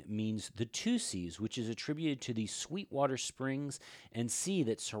Al-Bahrain means the 2 seas, which is attributed to the sweetwater springs and sea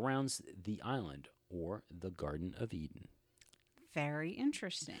that surrounds the island, or the Garden of Eden. Very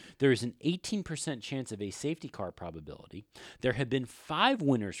interesting. There is an 18% chance of a safety car probability. There have been 5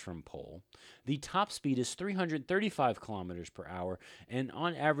 winners from pole. The top speed is 335 kilometers per hour, and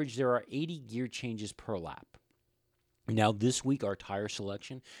on average, there are 80 gear changes per lap. Now, this week, our tire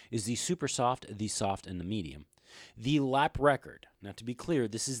selection is the super soft, the soft, and the medium. The lap record, now to be clear,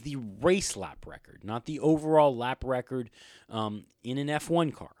 this is the race lap record, not the overall lap record in an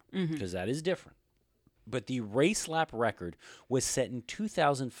F1 car, because that is different. But the race lap record was set in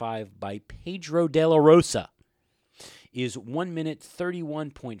 2005 by Pedro de la Rosa. Is 1 minute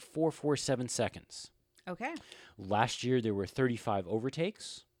 31.447 seconds. Okay. Last year there were 35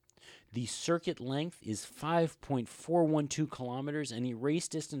 overtakes. The circuit length is 5.412 kilometers, and the race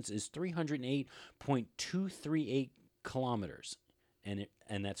distance is 308.238 kilometers, and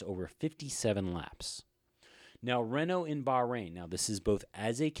that's over 57 laps. Now, Renault in Bahrain, now this is both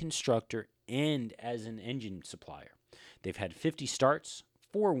as a constructor and as an engine supplier. They've had 50 starts,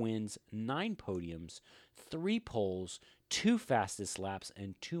 4 wins, 9 podiums, 3 poles, 2 fastest laps,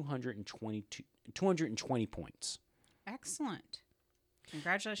 and 220 points. Excellent.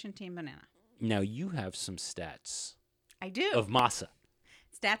 Congratulations, Team Banana. Now, you have some stats. I do. Of Massa.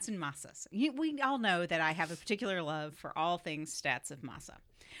 Stats and Massas. We all know that I have a particular love for all things stats of Massa.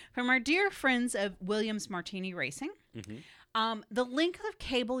 From our dear friends of Williams Martini Racing, the length of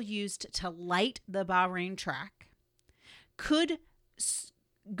cable used to light the Bahrain track could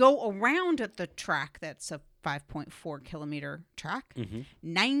go around the track, that's a 5.4 kilometer track,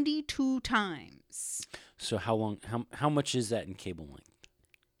 92 times. So how much is that in cable length?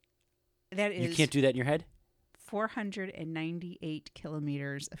 That is, you can't do that in your head? 498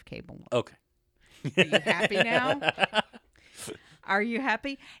 kilometers of cable length. Okay. Are you happy now? Are you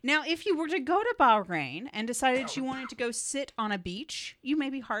happy? Now, if you were to go to Bahrain and decided you wanted to go sit on a beach, you may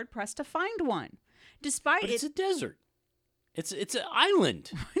be hard-pressed to find one. But it's a desert. It's an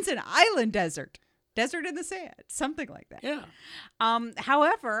island. It's an island desert. Desert in the sand. Something like that. Yeah.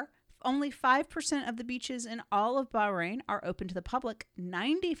 However, only 5% of the beaches in all of Bahrain are open to the public.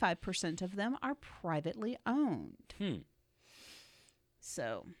 95% of them are privately owned.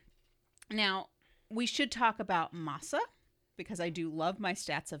 So, now, we should talk about Massa, because I do love my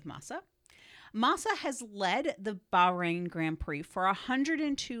stats of Massa. Massa has led the Bahrain Grand Prix for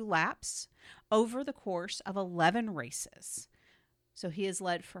 102 laps over the course of 11 races. So he has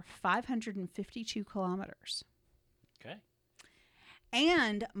led for 552 kilometers. Okay.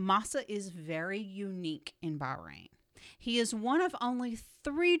 And Massa is very unique in Bahrain. He is one of only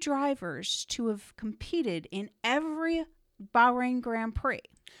 3 drivers to have competed in every Bahrain Grand Prix.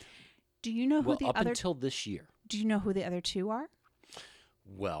 Do you know who the up other until this year? Do you know who the other 2 are?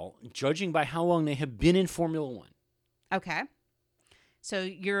 Well, judging by how long they have been in Formula One. Okay. So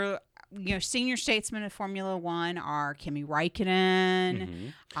your senior statesmen of Formula One are Kimi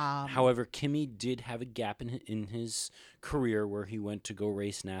Räikkönen. However, Kimi did have a gap in his career where he went to go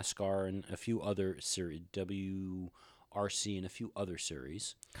race NASCAR and a few other series, WRC and a few other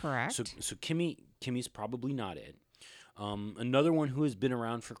series. Correct. So Kimi's probably not it. Another one who has been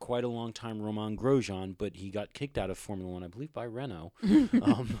around for quite a long time, Romain Grosjean, but he got kicked out of Formula One, I believe, by Renault,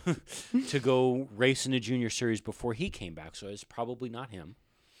 to go race in a junior series before he came back. So it's probably not him.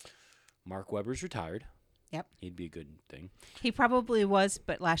 Mark Webber's retired. Yep. He'd be a good thing. He probably was,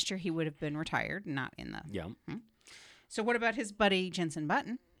 but last year he would have been retired, not in the... Yeah. So what about his buddy Jenson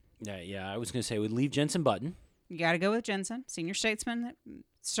Button? Yeah, I was going to say we'd leave Jenson Button. You got to go with Jenson, senior statesman that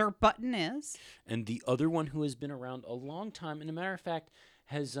Sir Button is. And the other one who has been around a long time, and a matter of fact,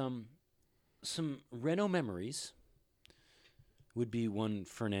 has some Renault memories, would be one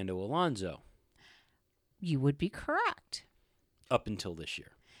Fernando Alonso. You would be correct. Up until this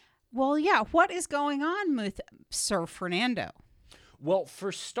year. Well, yeah. What is going on with Sir Fernando? Well,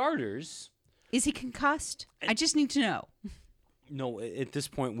 for starters... Is he concussed? I just need to know. No, at this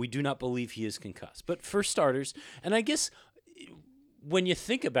point, we do not believe he is concussed. But for starters, and I guess when you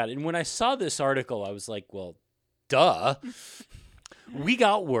think about it, and when I saw this article, I was like, well, duh. We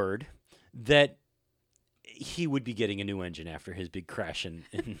got word that he would be getting a new engine after his big crash in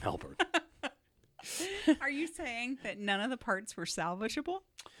Melbourne. Are you saying that none of the parts were salvageable?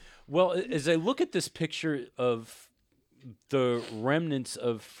 Well, as I look at this picture of the remnants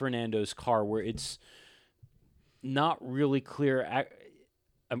of Fernando's car, where it's not really clear.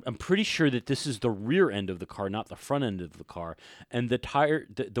 I'm pretty sure that this is the rear end of the car, not the front end of the car, and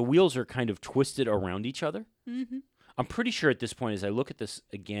the wheels are kind of twisted around each other. Mm-hmm. I'm pretty sure at this point, as I look at this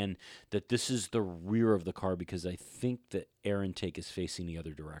again, that this is the rear of the car because I think the air intake is facing the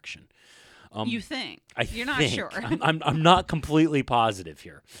other direction. You think? You're not think. sure. I'm not completely positive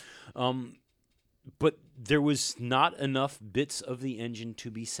here. But there was not enough bits of the engine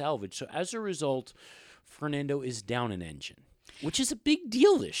to be salvaged. So as a result, Fernando is down an engine, which is a big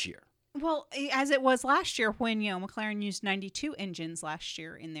deal this year. Well, as it was last year when, McLaren used 92 engines last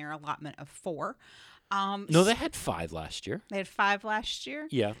year in their allotment of 4. No, they had 5 last year. They had 5 last year?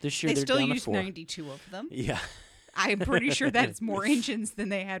 Yeah, this year they they're still down used to 4. 92 of them. Yeah. I'm pretty sure that's more engines than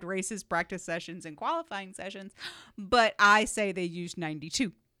they had races, practice sessions, and qualifying sessions. But I say they used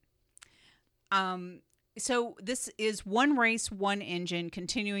 92. So this is one race, one engine,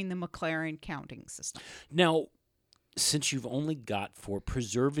 continuing the McLaren counting system. Now, since you've only got 4,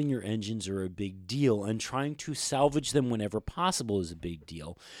 preserving your engines are a big deal, and trying to salvage them whenever possible is a big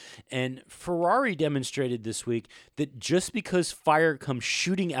deal. And Ferrari demonstrated this week that just because fire comes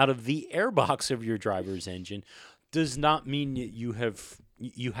shooting out of the airbox of your driver's engine does not mean you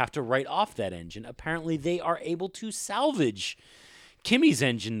have to write off that engine. Apparently, they are able to salvage Kimi's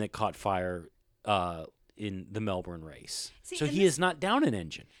engine that caught fire in the Melbourne race. So he is not down an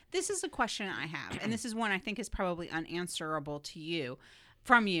engine. This is a question I have, and this is one I think is probably unanswerable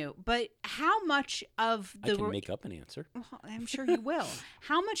from you. But how much of the... I can make up an answer. Well, I'm sure you will.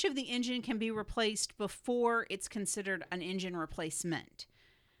 How much of the engine can be replaced before it's considered an engine replacement?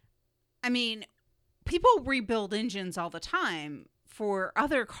 I mean, people rebuild engines all the time for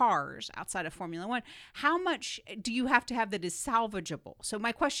other cars outside of Formula One. How much do you have to have that is salvageable? So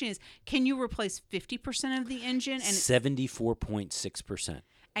my question is, can you replace 50% of the engine? And 74.6%.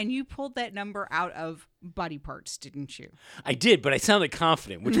 And you pulled that number out of body parts, didn't you? I did, but I sounded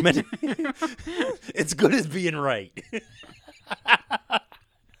confident, which meant it's good as being right.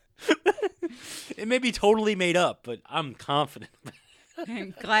 It may be totally made up, but I'm confident.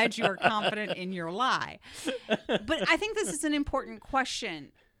 I'm glad you are confident in your lie. But I think this is an important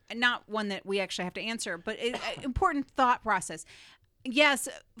question, not one that we actually have to answer, but an important thought process. Yes,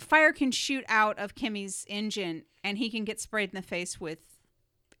 fire can shoot out of Kimmy's engine, and he can get sprayed in the face with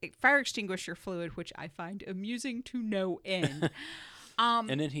fire extinguisher fluid, which I find amusing to no end.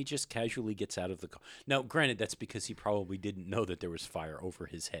 And then he just casually gets out of the car. Now, granted, that's because he probably didn't know that there was fire over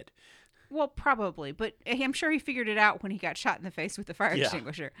his head. Well, probably, but I'm sure he figured it out when he got shot in the face with the fire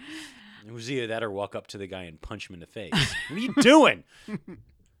extinguisher. It was either that or walk up to the guy and punch him in the face. What are you doing?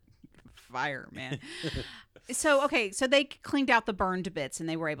 Fire, man. So they cleaned out the burned bits and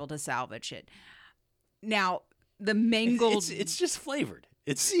they were able to salvage it. Now, the mangled... It's just flavored.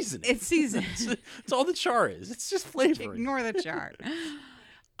 It's seasoning. It's seasoned. It's all the char is. It's just flavoring. Ignore the char.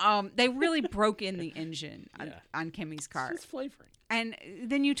 They really broke in the engine on Kimmy's car. It's just flavoring. And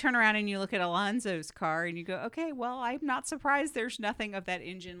then you turn around and you look at Alonso's car and you go, okay, well, I'm not surprised there's nothing of that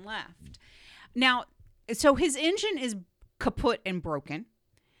engine left. Now, so his engine is kaput and broken,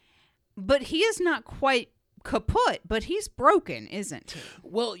 but he is not quite kaput, but he's broken, isn't he?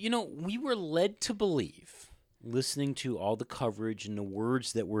 Well, we were led to believe, listening to all the coverage and the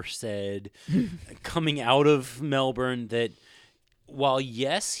words that were said coming out of Melbourne, that while,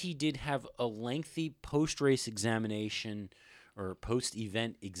 yes, he did have a lengthy post-race examination or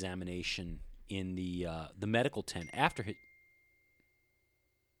post-event examination in the medical tent after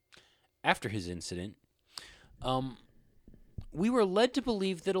his incident, we were led to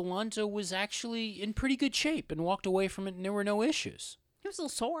believe that Alonso was actually in pretty good shape and walked away from it and there were no issues. He was a little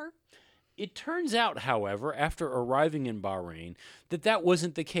sore. It turns out, however, after arriving in Bahrain, that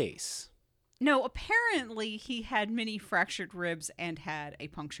wasn't the case. No, apparently he had many fractured ribs and had a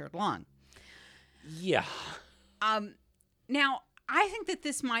punctured lung. Yeah. Now, I think that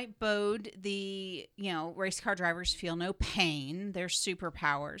this might bode the, race car drivers feel no pain, their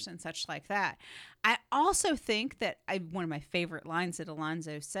superpowers and such like that. I also think that one of my favorite lines that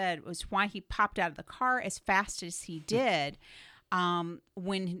Alonso said was why he popped out of the car as fast as he did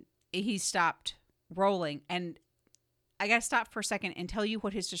when he stopped rolling. And I got to stop for a second and tell you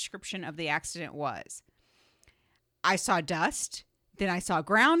what his description of the accident was. I saw dust, then I saw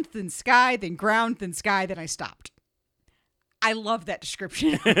ground, then sky, then ground, then sky, then I stopped. I love that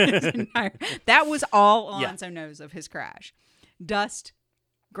description. That was all Alonso knows of his crash. Dust,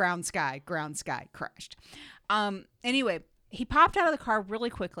 ground, sky, crashed. Anyway, he popped out of the car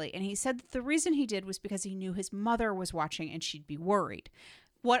really quickly, and he said that the reason he did was because he knew his mother was watching and she'd be worried.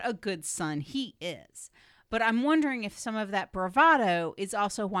 What a good son he is. But I'm wondering if some of that bravado is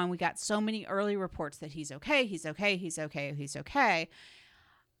also why we got so many early reports that he's okay.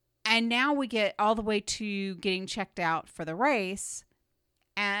 And now we get all the way to getting checked out for the race.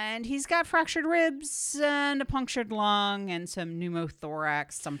 And he's got fractured ribs and a punctured lung and some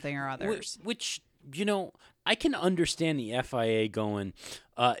pneumothorax, something or others. Which, I can understand the FIA going,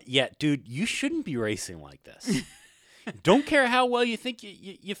 yeah, dude, you shouldn't be racing like this. Don't care how well you think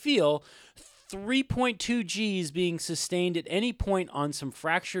you feel. 3.2 Gs being sustained at any point on some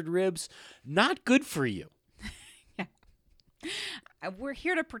fractured ribs, not good for you. Yeah. We're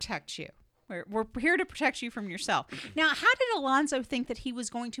here to protect you. We're here to protect you from yourself. Now, how did Alonso think that he was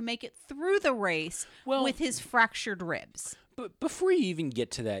going to make it through the race with his fractured ribs? But before you even get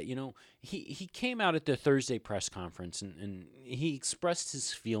to that, he came out at the Thursday press conference and he expressed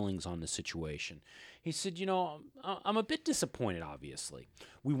his feelings on the situation. He said, I'm a bit disappointed, obviously.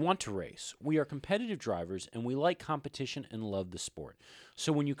 We want to race. We are competitive drivers, and we like competition and love the sport.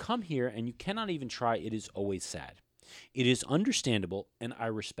 So when you come here and you cannot even try, it is always sad. It is understandable, and I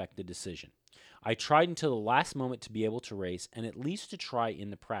respect the decision. I tried until the last moment to be able to race and at least to try in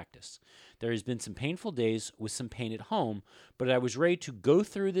the practice. There has been some painful days with some pain at home, but I was ready to go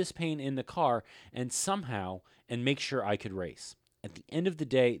through this pain in the car and make sure I could race. At the end of the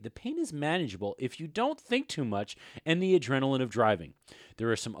day, the pain is manageable if you don't think too much and the adrenaline of driving.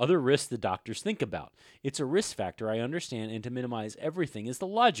 There are some other risks the doctors think about. It's a risk factor, I understand, and to minimize everything is the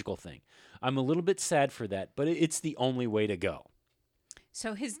logical thing. I'm a little bit sad for that, but it's the only way to go.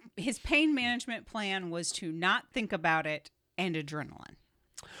 So his pain management plan was to not think about it and adrenaline.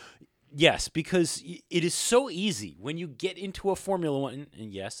 Yes, because it is so easy when you get into a Formula One,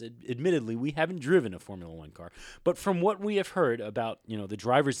 and yes, admittedly, we haven't driven a Formula One car, but from what we have heard about, the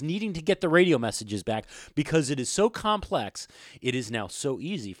drivers needing to get the radio messages back because it is so complex, it is now so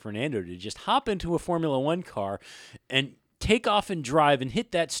easy, Fernando, to just hop into a Formula One car and take off and drive and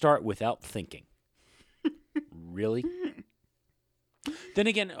hit that start without thinking. Really? Then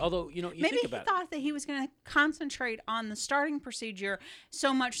again, although, you Maybe think about it. Maybe he thought that he was going to concentrate on the starting procedure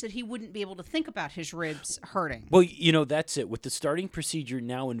so much that he wouldn't be able to think about his ribs hurting. Well, that's it. With the starting procedure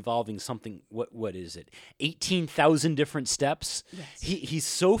now involving something, what is it, 18,000 different steps? Yes. He's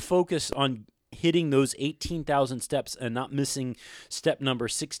so focused on hitting those 18,000 steps and not missing step number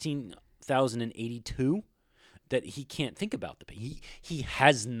 16,082 that he can't think about the pain. He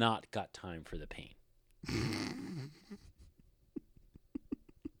has not got time for the pain.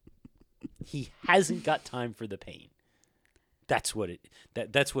 He hasn't got time for the pain. That's what it.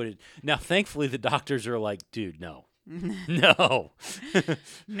 That's what it. Now, thankfully, the doctors are like, dude, no. No.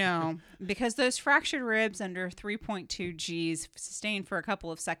 No, because those fractured ribs under 3.2 Gs sustained for a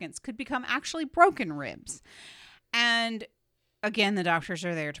couple of seconds could become actually broken ribs. And again, the doctors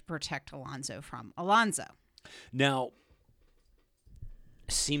are there to protect Alonso from Alonso. Now,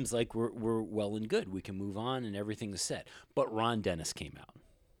 seems like we're well and good. We can move on and everything's set. But Ron Dennis came out.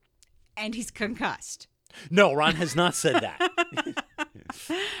 And he's concussed. No, Ron has not said that.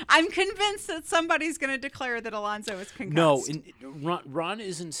 I'm convinced that somebody's going to declare that Alonso is concussed. No, Ron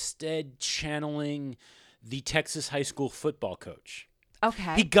is instead channeling the Texas high school football coach.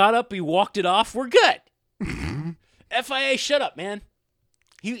 Okay. He got up, he walked it off. We're good. FIA, shut up, man.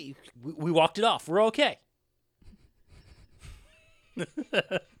 We walked it off. We're okay.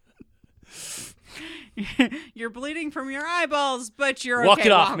 You're bleeding from your eyeballs, but you're walk okay.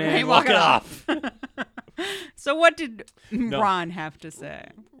 It off, man. Walk it off. So what did Ron have to say?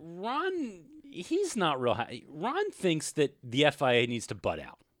 Ron, he's not real happy. Ron thinks that the FIA needs to butt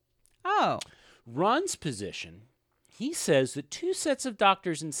out. Oh. Ron's position, he says that 2 sets of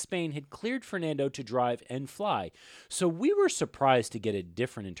doctors in Spain had cleared Fernando to drive and fly. So we were surprised to get a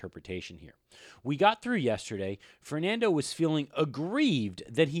different interpretation here. We got through yesterday. Fernando was feeling aggrieved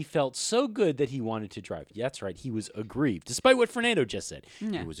that he felt so good that he wanted to drive. Yeah, that's right. He was aggrieved, despite what Fernando just said.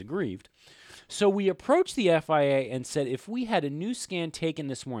 Yeah. He was aggrieved. So we approached the FIA and said if we had a new scan taken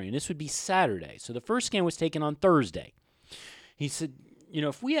this morning, and this would be Saturday, so the first scan was taken on Thursday. He said,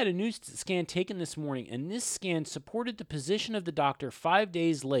 if we had a new scan taken this morning and this scan supported the position of the doctor 5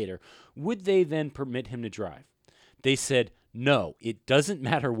 days later, would they then permit him to drive? They said, no, it doesn't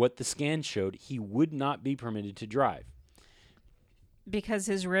matter what the scan showed. He would not be permitted to drive. Because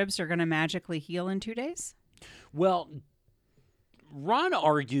his ribs are going to magically heal in 2 days? Well, Ron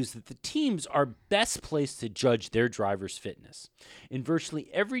argues that the teams are best placed to judge their drivers' fitness. In virtually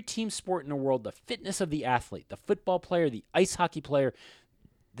every team sport in the world, the fitness of the athlete, the football player, the ice hockey player,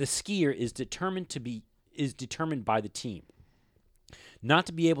 the skier is determined by the team. Not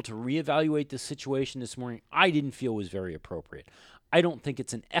to be able to reevaluate the situation this morning, I didn't feel was very appropriate. I don't think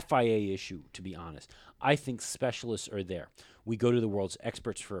it's an FIA issue, to be honest. I think specialists are there. We go to the world's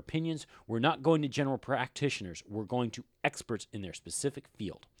experts for opinions. We're not going to general practitioners. We're going to experts in their specific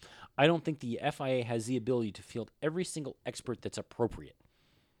field. I don't think the FIA has the ability to field every single expert that's appropriate.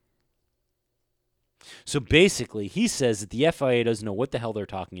 So basically, he says that the FIA doesn't know what the hell they're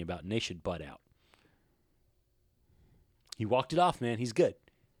talking about, and they should butt out. He walked it off, man. He's good.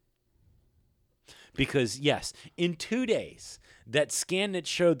 Because, yes, in 2 days, that scan that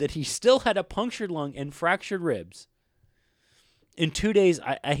showed that he still had a punctured lung and fractured ribs, in 2 days,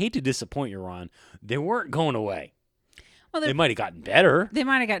 I hate to disappoint you, Ron, they weren't going away. Well, they might have gotten better. They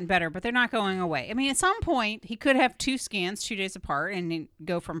might have gotten better, but they're not going away. I mean, at some point, he could have 2 scans 2 days apart and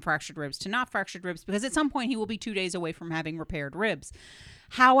go from fractured ribs to not fractured ribs, because at some point he will be 2 days away from having repaired ribs.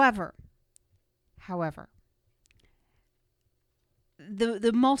 However,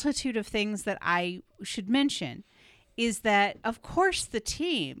 the multitude of things that I should mention is that, of course, the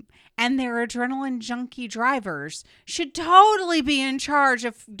team and their adrenaline junkie drivers should totally be in charge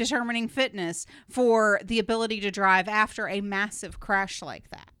of determining fitness for the ability to drive after a massive crash like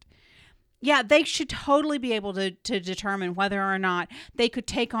that. Yeah, they should totally be able to determine whether or not they could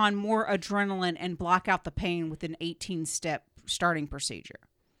take on more adrenaline and block out the pain with an 18-step starting procedure.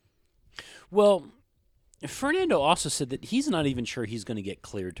 Well, Fernando also said that he's not even sure he's going to get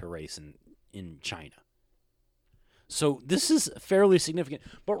cleared to race in China. So this is fairly significant.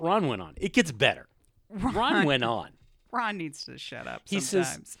 But Ron went on. It gets better. Ron went on. Ron needs to shut up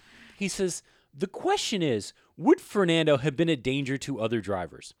sometimes. He says, the question is, would Fernando have been a danger to other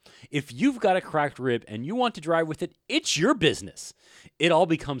drivers? If you've got a cracked rib and you want to drive with it, it's your business. It all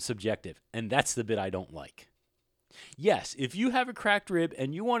becomes subjective, and that's the bit I don't like. Yes, if you have a cracked rib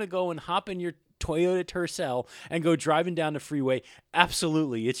and you want to go and hop in your Toyota Tercel and go driving down the freeway,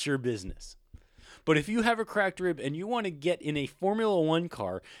 absolutely, it's your business. But if you have a cracked rib and you want to get in a Formula One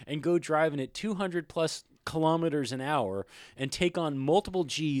car and go driving at 200 plus kilometers an hour and take on multiple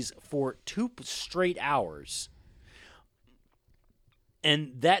G's for 2 straight hours,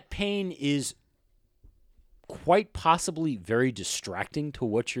 and that pain is quite possibly very distracting to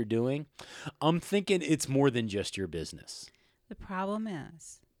what you're doing, I'm thinking it's more than just your business. The problem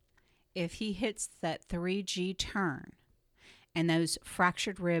is, if he hits that 3G turn and those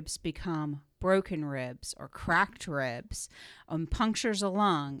fractured ribs become broken ribs or cracked ribs, punctures a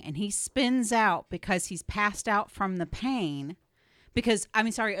lung, and he spins out because he's passed out from the pain. Because,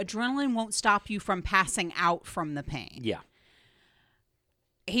 adrenaline won't stop you from passing out from the pain. Yeah.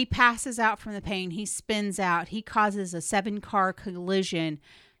 He passes out from the pain. He spins out. He causes a 7-car collision.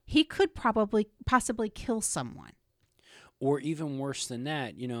 He could possibly kill someone. Or even worse than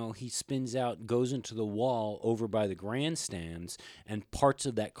that, he spins out, goes into the wall over by the grandstands, and parts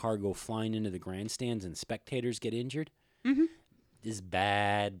of that car go flying into the grandstands and spectators get injured. Mm-hmm. This is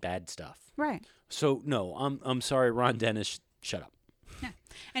bad, bad stuff. Right. So, no, I'm sorry, Ron Dennis, shut up. Yeah.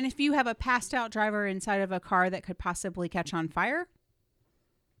 And if you have a passed out driver inside of a car that could possibly catch on fire,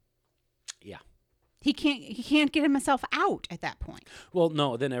 yeah, he can't get himself out at that point. Well,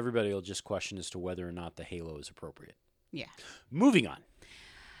 no, then everybody will just question as to whether or not the halo is appropriate. Yeah. Moving on.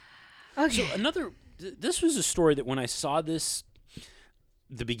 Okay. So this was a story that when I saw this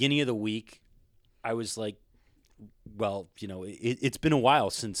the beginning of the week, I was like, well, it's been a while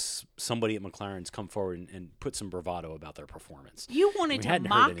since somebody at McLaren's come forward and put some bravado about their performance. You wanted to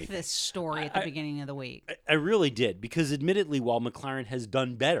mock this story at the beginning of the week. I really did, because admittedly, while McLaren has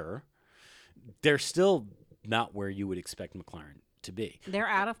done better, they're still not where you would expect McLaren to be. They're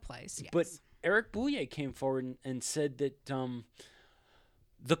out of place, yes. But Eric Boulier came forward and said that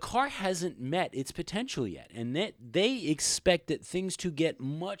the car hasn't met its potential yet, and that they expect that things to get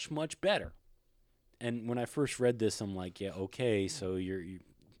much, much better. And when I first read this, I'm like, yeah, okay, so you're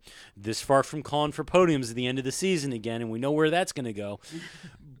this far from calling for podiums at the end of the season again, and we know where that's going to go.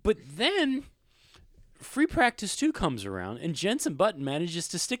 But then free practice 2 comes around, and Jenson Button manages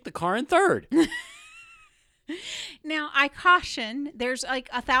to stick the car in third. Now, I caution, there's like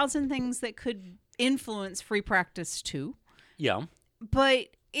 1,000 things that could influence free practice 2. Yeah. But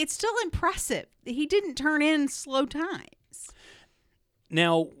it's still impressive. He didn't turn in slow times.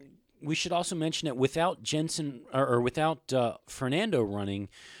 Now, we should also mention that without Jenson or without Fernando running,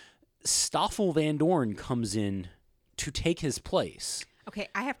 Stoffel Van Dorn comes in to take his place. Okay,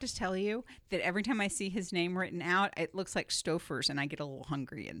 I have to tell you that every time I see his name written out, it looks like Stouffer's, and I get a little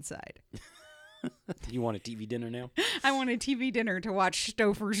hungry inside. You want a TV dinner now? I want a TV dinner to watch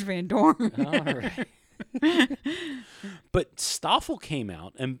Stouffer's Van Dorn. All right. But Stoffel came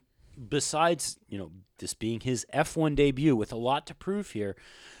out, and besides, this being his F1 debut with a lot to prove here,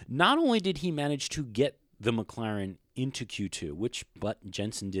 not only did he manage to get the McLaren into Q2, which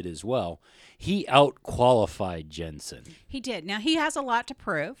Jenson did as well, he out-qualified Jenson. He did. Now, he has a lot to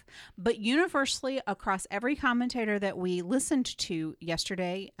prove, but universally across every commentator that we listened to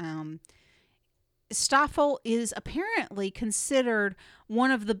yesterday, Stoffel is apparently considered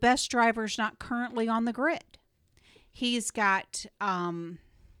one of the best drivers not currently on the grid. He's got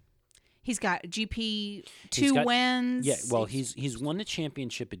GP2 wins. Yeah, well, he's won the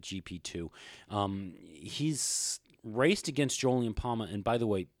championship at GP2. He's raced against Jolyon Palma, and by the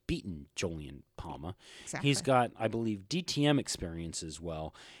way, beaten Jolyon Palma. Exactly. He's got, I believe, DTM experience as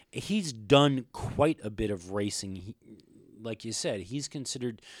well. He's done quite a bit of racing. Like you said, he's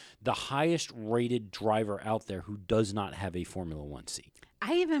considered the highest-rated driver out there who does not have a Formula One seat.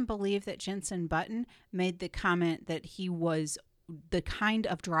 I even believe that Jenson Button made the comment that he was the kind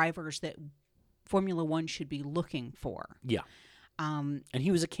of drivers that Formula One should be looking for. Yeah. And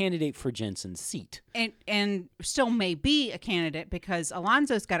he was a candidate for Jenson's seat. And still may be a candidate because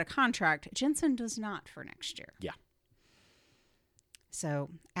Alonso's got a contract. Jenson does not for next year. Yeah.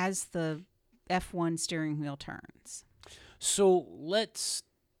 So as the F1 steering wheel turns. So let's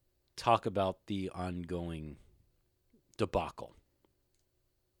talk about the ongoing debacle.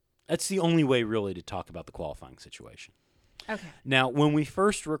 That's the only way really to talk about the qualifying situation. Okay. Now, when we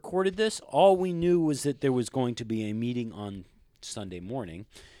first recorded this, all we knew was that there was going to be a meeting on Sunday morning.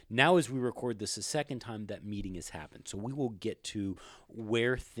 Now, as we record this a second time, that meeting has happened. So we will get to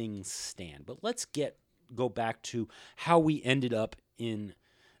where things stand. But let's go back to how we ended up in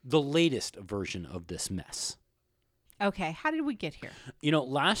the latest version of this mess. Okay, how did we get here?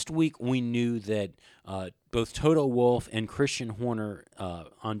 Last week we knew that both Toto Wolff and Christian Horner,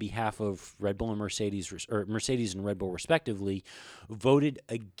 on behalf of Red Bull and Mercedes, or Mercedes and Red Bull respectively, voted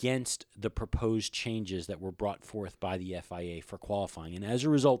against the proposed changes that were brought forth by the FIA for qualifying. And as a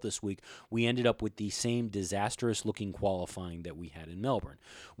result, this week we ended up with the same disastrous-looking qualifying that we had in Melbourne.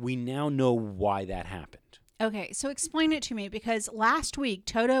 We now know why that happened. Okay, so explain it to me, because last week,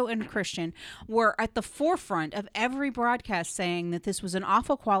 Toto and Christian were at the forefront of every broadcast saying that this was an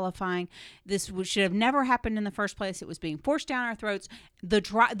awful qualifying. This should have never happened in the first place. It was being forced down our throats.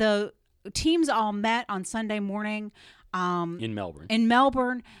 The teams all met on Sunday morning in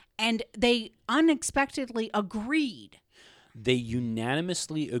Melbourne, and they unexpectedly agreed they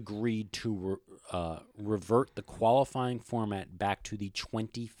unanimously agreed to revert the qualifying format back to the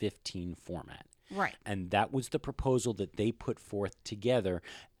 2015 format. Right. And that was the proposal that they put forth together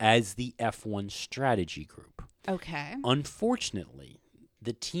as the F1 strategy group. Okay. Unfortunately,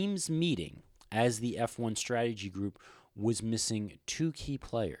 the team's meeting as the F1 strategy group was missing two key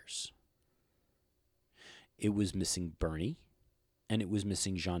players. It was missing Bernie, and it was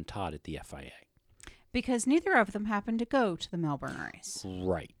missing Jean Todt at the FIA. Because neither of them happened to go to the Melbourne race.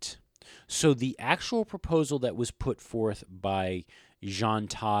 Right. So the actual proposal that was put forth by Jean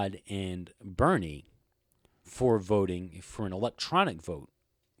Todt and Bernie for voting for an electronic vote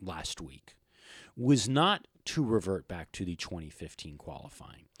last week was not to revert back to the 2015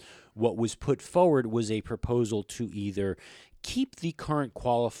 qualifying. What was put forward was a proposal to either keep the current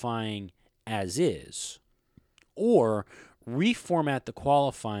qualifying as is or reformat the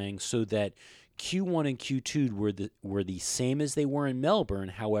qualifying so that Q1 and Q2 were the same as they were in Melbourne.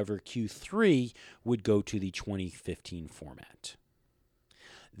 However, Q3 would go to the 2015 format.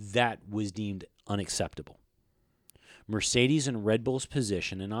 That was deemed unacceptable. Mercedes and Red Bull's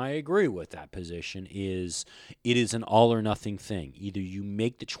position, and I agree with that position, is it is an all or nothing thing. Either you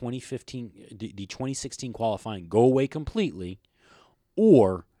make the 2016 qualifying go away completely,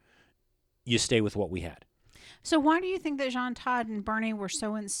 or you stay with what we had. So why do you think that Jean Todt and Bernie were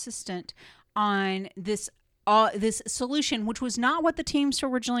so insistent on this solution, which was not what the teams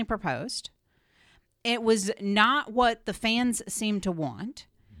originally proposed? It was not what the fans seemed to want.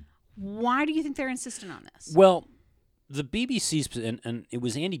 Why do you think they're insistent on this? Well, the BBC's, and it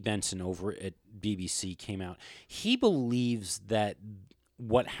was Andy Benson over at BBC came out. He believes that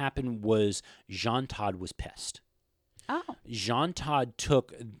what happened was Jean Todt was pissed. Oh. Jean Todt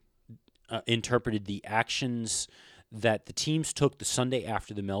interpreted the actions that the teams took the Sunday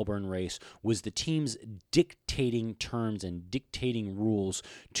after the Melbourne race was the teams dictating terms and dictating rules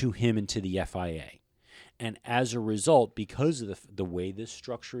to him and to the FIA. And as a result, because of the way this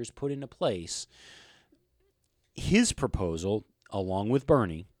structure is put into place, his proposal, along with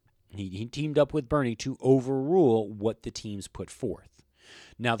Bernie, he teamed up with Bernie to overrule what the teams put forth.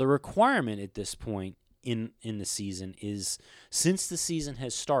 Now, the requirement at this point in the season is, since the season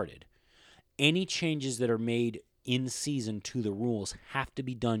has started, any changes that are made in season to the rules have to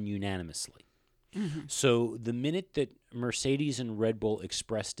be done unanimously. Mm-hmm. So the minute that Mercedes and Red Bull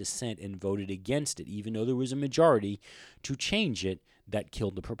expressed dissent and voted against it, even though there was a majority to change it, that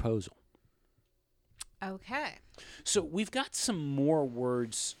killed the proposal. Okay. So we've got some more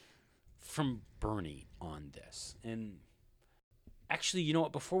words from Bernie on this. And actually, you know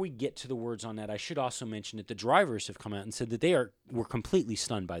what? Before we get to the words on that, I should also mention that the drivers have come out and said that they were completely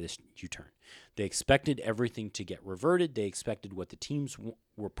stunned by this U-turn. They expected everything to get reverted. They expected what the teams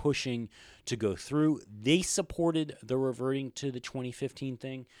were pushing to go through. They supported the reverting to the 2015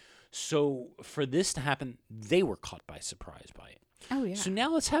 thing. So for this to happen, they were caught by surprise by it. Oh, yeah. So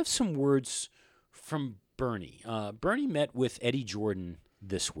now let's have some words from Bernie. Bernie met with Eddie Jordan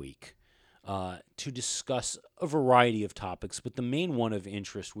this week to discuss a variety of topics, but the main one of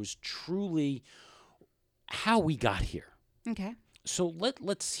interest was truly how we got here. Okay. So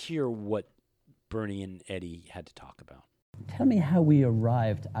let's hear what Bernie and Eddie had to talk about. Tell me how we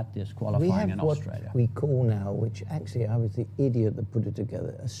arrived at this qualifying We have in what Australia. we call now, which actually I was the idiot that put it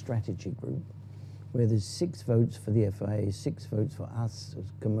together, a strategy group, where there's 6 votes for the FIA, 6 votes for us as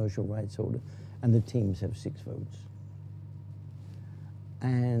commercial rights holder, and the teams have 6 votes.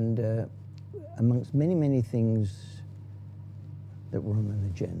 And amongst many, many things that were on an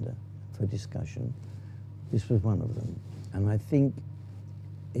agenda for discussion, this was one of them. And I think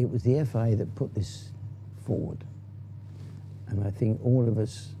it was the FIA that put this forward. And I think all of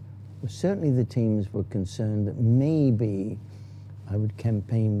us, well, certainly the teams, were concerned that maybe I would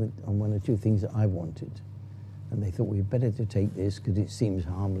campaign on 1 or 2 things that I wanted. And they thought we'd better to take this because it seems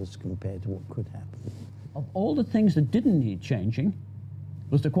harmless compared to what could happen. Of all the things that didn't need changing,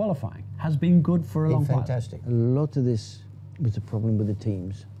 was the qualifying. Has been good for a long while. Fantastic. A lot of this was a problem with the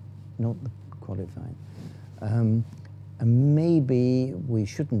teams, not the qualifying. And maybe we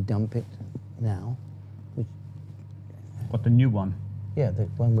shouldn't dump it now. What, the new one? Yeah, the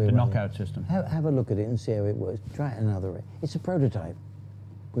one we're The running. knockout system. Have a look at it and see how it works. Try it another way. It's a prototype.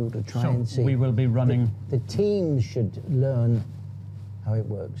 We ought to try and see. We will be running. The teams should learn how it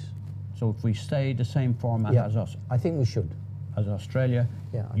works. So if we stay the same format as us, I think we should. as Australia,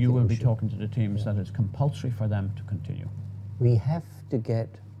 Yeah, I you think will we be should. talking to the teams that it's compulsory for them to continue. We have to get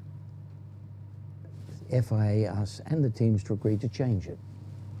FIA, us, and the teams to agree to change it.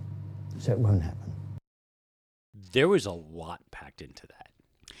 So it won't happen. There was a lot packed into that.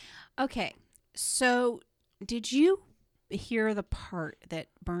 Okay. So did you hear the part that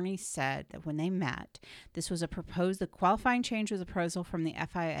Bernie said that when they met, this was the qualifying change was a proposal from the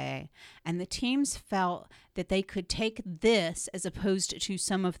FIA, and the teams felt that they could take this as opposed to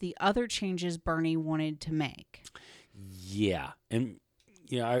some of the other changes Bernie wanted to make. Yeah. And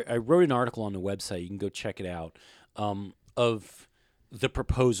I wrote an article on the website. You can go check it out, of the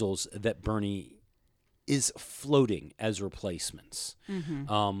proposals that Bernie is floating as replacements.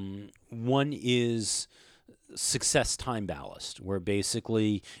 One is success time ballast, where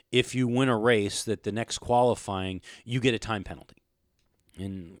basically if you win a race, that the next qualifying, you get a time penalty.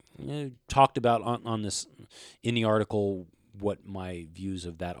 And talked about on this in the article what my views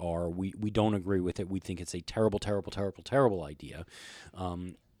of that are. We don't agree with it. We think it's a terrible, terrible, terrible, terrible idea.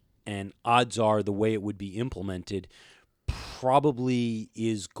 And odds are the way it would be implemented probably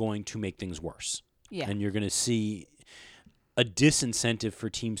is going to make things worse. Yeah. And you're going to see a disincentive for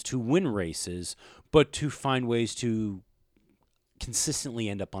teams to win races, but to find ways to consistently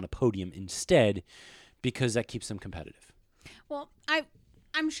end up on a podium instead, because that keeps them competitive. Well,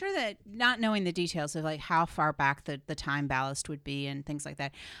 I'm sure that not knowing the details of like how far back the time ballast would be and things like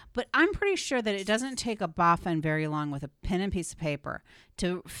that, but I'm pretty sure that it doesn't take a boffin very long with a pen and piece of paper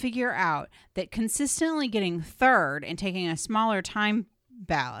to figure out that consistently getting third and taking a smaller time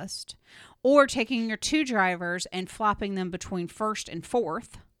ballast, or taking your two drivers and flopping them between first and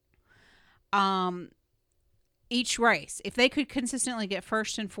fourth, each race. If they could consistently get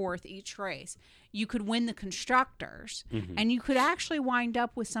first and fourth each race, you could win the constructors, and you could actually wind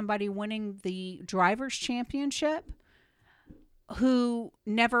up with somebody winning the drivers' championship who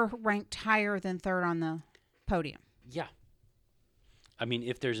never ranked higher than third on the podium. Yeah. I mean,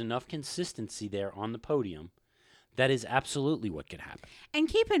 if there's enough consistency there on the podium, that is absolutely what could happen. And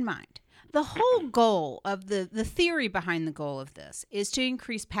keep in mind, the whole goal of the theory behind the goal of this is to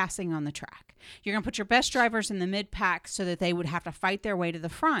increase passing on the track. You're going to put your best drivers in the mid-pack so that they would have to fight their way to the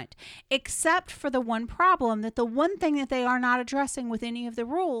front, except for the one problem that the one thing that they are not addressing with any of the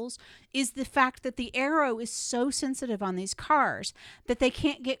rules is the fact that the aero is so sensitive on these cars that they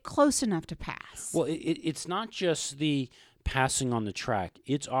can't get close enough to pass. Well, it's not just the passing on the track.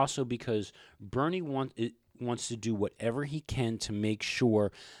 It's also because Bernie wants to do whatever he can to make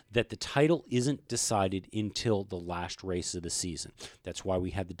sure that the title isn't decided until the last race of the season. That's why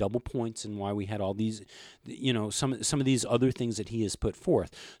we had the double points and why we had all these, some of these other things that he has put forth.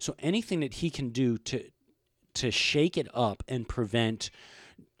 So anything that he can do to shake it up and prevent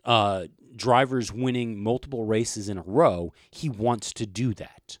drivers winning multiple races in a row, he wants to do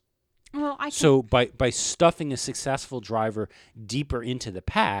that. Well, So by stuffing a successful driver deeper into the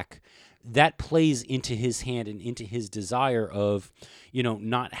pack, that plays into his hand and into his desire of,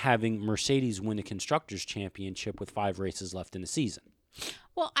 not having Mercedes win a Constructors' Championship with 5 races left in the season.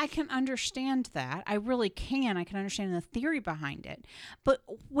 Well, I can understand that. I really can. I can understand the theory behind it. But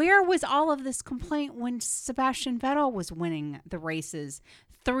where was all of this complaint when Sebastian Vettel was winning the races,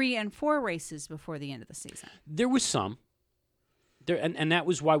 3 and 4 races before the end of the season? There was some. And that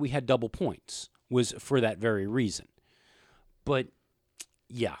was why we had double points, was for that very reason. But,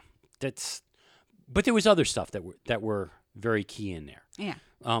 yeah. But there was other stuff that were very key in there. Yeah.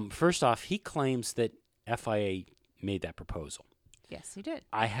 First off, he claims that FIA made that proposal. Yes, he did.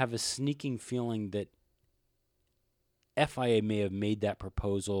 I have a sneaking feeling that FIA may have made that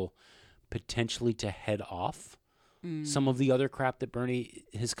proposal potentially to head off some of the other crap that Bernie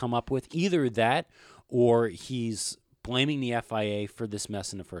has come up with. Either that, or he's blaming the FIA for this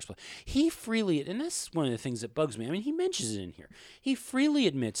mess in the first place. He freely, and this is one of the things that bugs me, I mean, he mentions it in here. He freely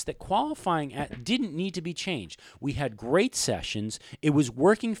admits that qualifying didn't need to be changed. We had great sessions. It was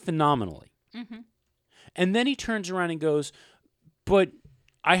working phenomenally. And then he turns around and goes, but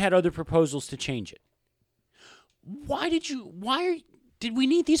I had other proposals to change it. Why did we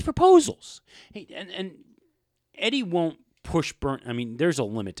need these proposals? Hey, and Eddie won't push Bernie. I mean, there's a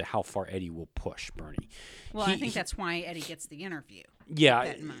limit to how far Eddie will push Bernie. Well, I think that's why Eddie gets the interview. Yeah.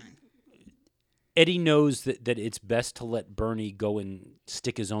 Keep that in mind. Eddie knows that it's best to let Bernie go and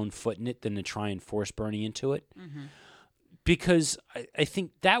stick his own foot in it than to try and force Bernie into it. Because I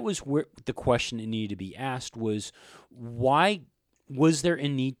think that was where the question that needed to be asked was, why was there a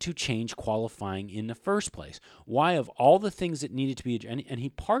need to change qualifying in the first place? Why, of all the things that needed to be, and he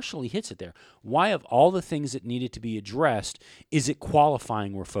partially hits it there, why of all the things that needed to be addressed, is it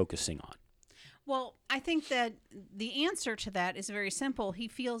qualifying we're focusing on? Well, I think that the answer to that is very simple. He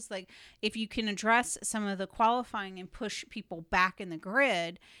feels like if you can address some of the qualifying and push people back in the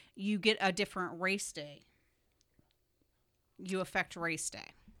grid, you get a different race day. You affect race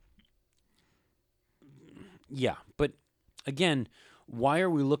day. Yeah, but again, why are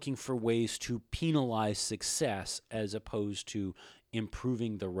we looking for ways to penalize success as opposed to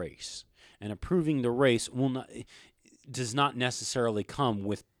improving the race? And improving the race does not necessarily come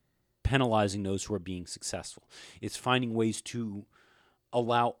with penalizing those who are being successful. It's finding ways to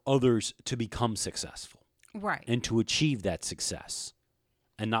allow others to become successful. Right. And to achieve that success,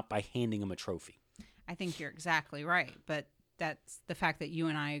 and not by handing them a trophy. I think you're exactly right, but that's the fact that you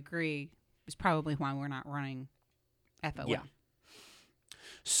and I agree is probably why we're not running FOM. Yeah.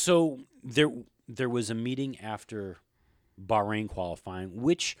 So there was a meeting after Bahrain qualifying,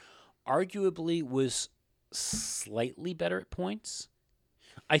 which arguably was slightly better at points.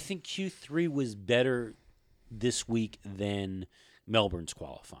 I think Q3 was better this week than Melbourne's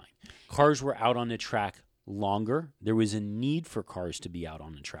qualifying. Cars were out on the track longer. There was a need for cars to be out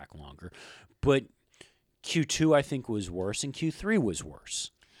on the track longer. But Q2, I think, was worse, and Q3 was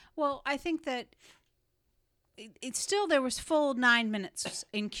worse. Well, I think that it's still, there was full 9 minutes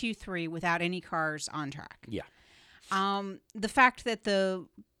in Q3 without any cars on track. Yeah. The fact that the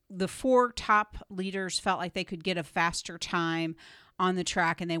 4 top leaders felt like they could get a faster time on the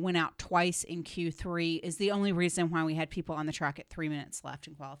track and they went out twice in Q3 is the only reason why we had people on the track at 3 minutes left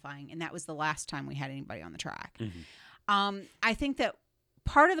in qualifying, and that was the last time we had anybody on the track. Mm-hmm. I think that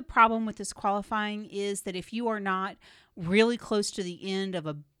part of the problem with this qualifying is that if you are not really close to the end of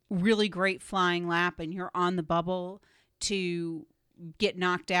a really great flying lap and you're on the bubble to get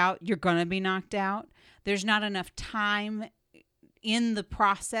knocked out, you're going to be knocked out. There's not enough time in the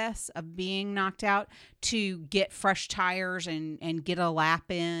process of being knocked out to get fresh tires and get a lap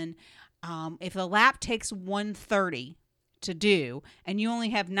in. If a lap takes 1:30 to do and you only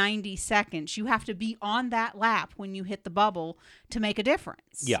have 90 seconds, you have to be on that lap when you hit the bubble to make a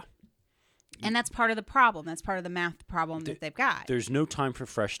difference. Yeah. And that's part of the problem. That's part of the math problem that they've got. There's no time for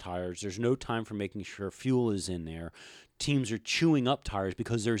fresh tires. There's no time for making sure fuel is in there. Teams are chewing up tires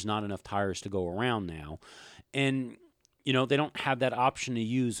because there's not enough tires to go around now. And, you know, they don't have that option to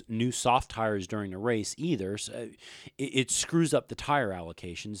use new soft tires during the race either. So it screws up the tire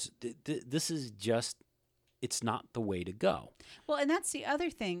allocations. This is just, it's not the way to go. Well, and that's the other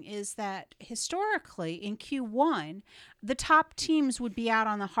thing is that historically in Q1, the top teams would be out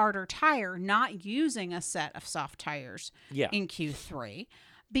on the harder tire, not using a set of soft tires in Q3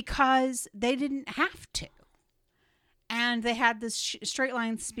 because they didn't have to. And they had this straight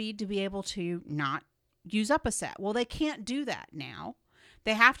line speed to be able to not use up a set. Well, they can't do that now.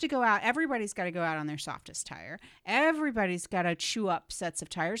 They have to go out. Everybody's got to go out on their softest tire. Everybody's got to chew up sets of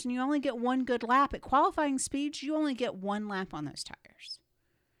tires, and you only get one good lap. At qualifying speeds, you only get one lap on those tires.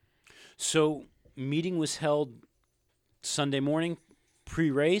 So, meeting was held Sunday morning,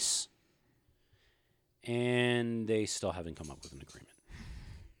 pre-race, and they still haven't come up with an agreement.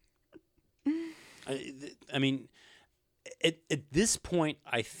 I mean, at this point,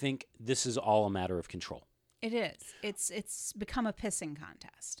 I think this is all a matter of control. It is. It's become a pissing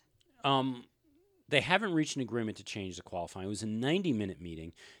contest. They haven't reached an agreement to change the qualifying. It was a 90-minute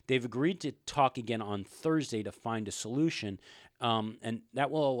meeting. They've agreed to talk again on Thursday to find a solution, and that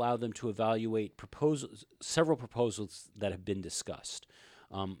will allow them to evaluate several proposals that have been discussed.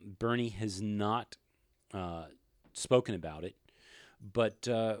 Bernie has not spoken about it, but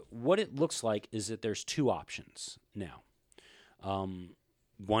what it looks like is that there's 2 options now.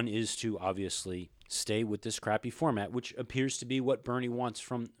 One is to obviously stay with this crappy format, which appears to be what Bernie wants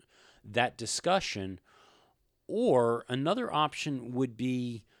from that discussion. Or another option would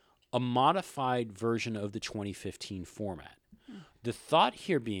be a modified version of the 2015 format. The thought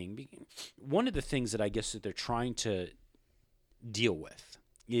here being, one of the things that I guess that they're trying to deal with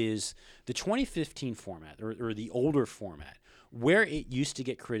is the 2015 format or the older format. Where it used to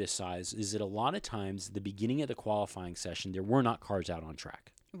get criticized is that a lot of times the beginning of the qualifying session, there were not cars out on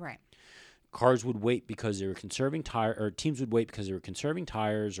track. Right. Cars would wait because they were conserving teams would wait because they were conserving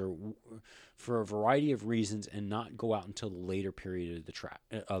tires or for a variety of reasons and not go out until the later period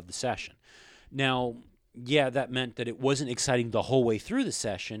of the session. Now, yeah, that meant that it wasn't exciting the whole way through the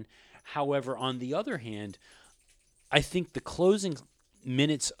session. However, on the other hand, I think the closing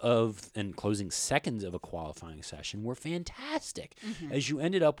minutes and closing seconds of a qualifying session were fantastic, as you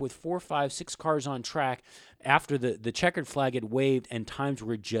ended up with 4, 5, 6 cars on track after the checkered flag had waved and times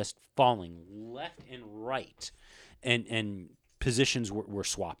were just falling left and right and positions were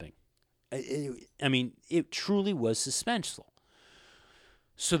swapping. I mean, it truly was suspenseful.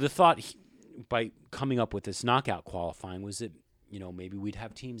 So the thought by coming up with this knockout qualifying was that, you know, maybe we'd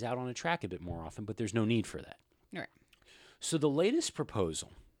have teams out on a track a bit more often, but there's no need for that. Right. So the latest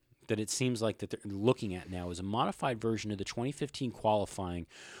proposal that it seems like that they're looking at now is a modified version of the 2015 qualifying,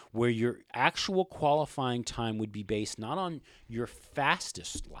 where your actual qualifying time would be based not on your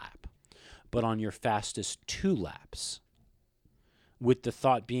fastest lap, but on your fastest 2 laps. With the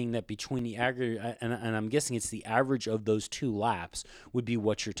thought being that between the aggregate, and I'm guessing it's the average of those 2 laps, would be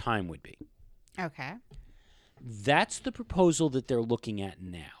what your time would be. Okay. That's the proposal that they're looking at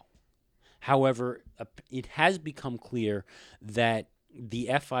now. However, it has become clear that the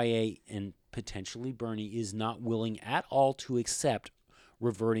FIA and potentially Bernie is not willing at all to accept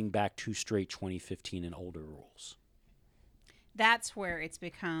reverting back to straight 2015 and older rules. That's where it's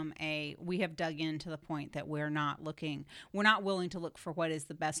become we have dug into the point that we're not willing to look for what is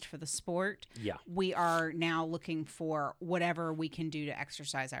the best for the sport. Yeah. We are now looking for whatever we can do to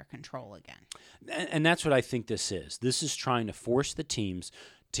exercise our control again. And that's what I think this is. This is trying to force the teams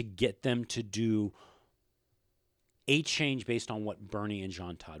to get them to do a change based on what Bernie and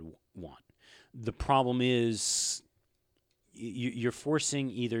Jean Todt want. The problem is you're forcing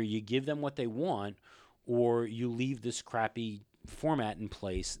either you give them what they want or you leave this crappy format in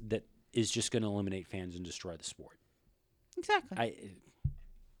place that is just going to eliminate fans and destroy the sport. Exactly.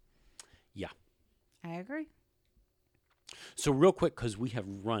 I agree. So real quick, because we have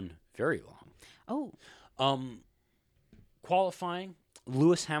run very long. Oh. Qualifying,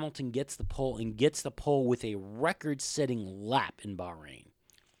 Lewis Hamilton gets the pole with a record-setting lap in Bahrain.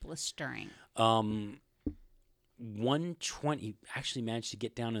 Blistering. 120, actually managed to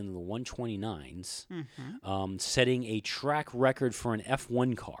get down into the 129s, setting a track record for an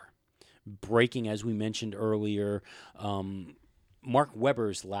F1 car, breaking, as we mentioned earlier, Mark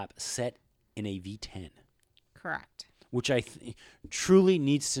Webber's lap set in a V10. Correct. Which I truly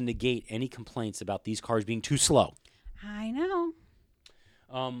needs to negate any complaints about these cars being too slow. I know.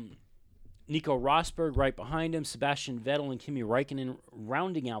 Nico Rosberg right behind him, Sebastian Vettel and Kimi Räikkönen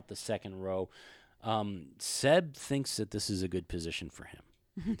rounding out the second row. Seb thinks that this is a good position for him.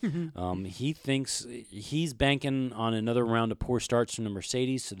 He thinks he's banking on another round of poor starts from the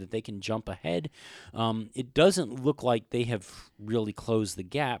Mercedes so that they can jump ahead. It doesn't look like they have really closed the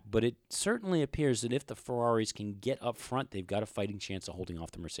gap, but it certainly appears that if the Ferraris can get up front, they've got a fighting chance of holding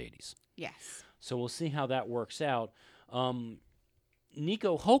off the Mercedes. Yes. So we'll see how that works out.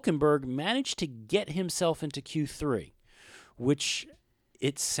 Nico Hülkenberg managed to get himself into Q3, which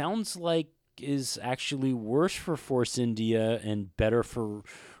it sounds like is actually worse for Force India and better for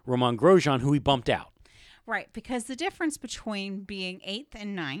Romain Grosjean, who he bumped out. Right, because the difference between being 8th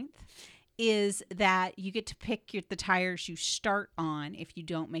and 9th is that you get to pick the tires you start on if you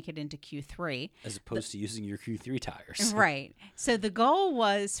don't make it into Q3. As opposed to using your Q3 tires. Right. So the goal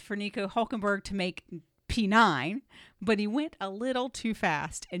was for Nico Hülkenberg to make P9, but he went a little too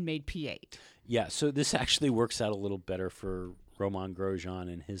fast and made P8. Yeah, so this actually works out a little better for Romain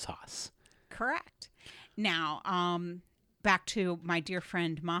Grosjean and his Haas. Correct. Now, back to my dear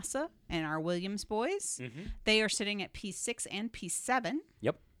friend Massa and our Williams boys. Mm-hmm. They are sitting at P6 and P7.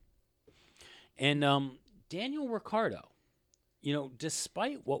 Yep. And Daniel Ricciardo,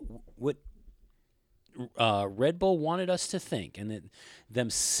 despite what Red Bull wanted us to think and them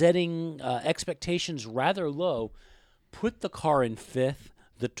setting expectations rather low, put the car in 5th.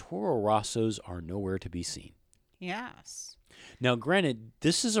 The Toro Rossos are nowhere to be seen. Yes. Now, granted,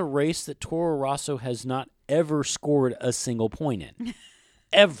 this is a race that Toro Rosso has not ever scored a single point in.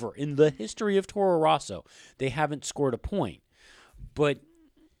 Ever. In the history of Toro Rosso, they haven't scored a point. But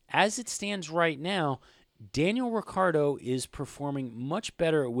as it stands right now, Daniel Ricciardo is performing much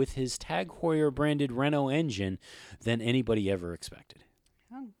better with his Tag Heuer-branded Renault engine than anybody ever expected.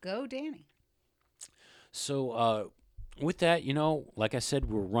 Oh, go Danny. So, with that, like I said,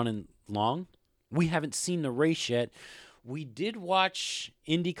 we're running long. We haven't seen the race yet. We did watch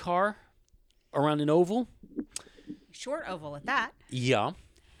IndyCar around an oval. Short oval at that. Yeah.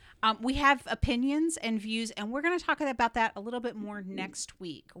 We have opinions and views, and we're going to talk about that a little bit more next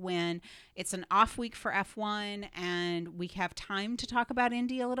week when it's an off week for F1 and we have time to talk about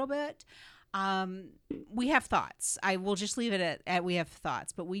Indy a little bit. We have thoughts. I will just leave it at we have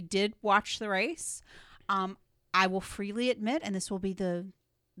thoughts, but we did watch the race. I will freely admit, and this will be the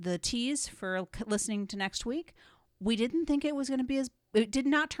tease for listening to next week, we didn't think it was going to be it did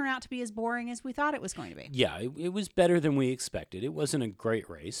not turn out to be as boring as we thought it was going to be. Yeah, it was better than we expected. It wasn't a great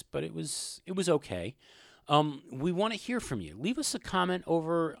race, but it was okay. We want to hear from you. Leave us a comment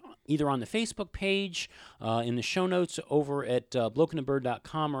over either on the Facebook page, in the show notes over at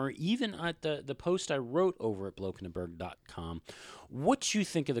blokeandabird.com, or even at the post I wrote over at blokeandabird.com. What you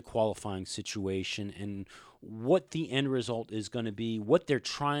think of the qualifying situation and what the end result is going to be, what they're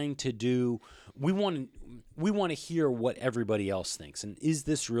trying to do. We want to hear what everybody else thinks. And is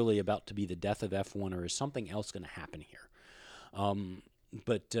this really about to be the death of F1, or is something else going to happen here?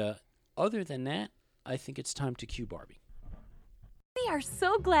 But other than that, I think it's time to cue Barbie. We are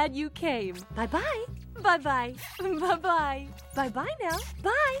so glad you came. Bye-bye. Bye-bye. Bye-bye. Bye-bye now.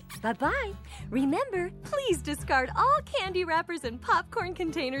 Bye. Bye-bye. Remember, please discard all candy wrappers and popcorn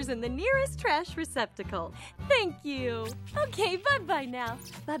containers in the nearest trash receptacle. Thank you. Okay, bye-bye now.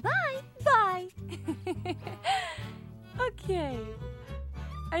 Bye-bye. Bye. Okay.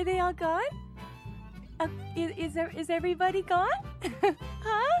 Are they all gone? Is everybody gone?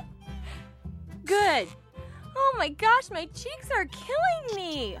 Huh? Good. Oh my gosh, my cheeks are killing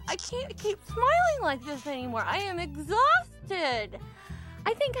me. I can't keep smiling like this anymore. I am exhausted.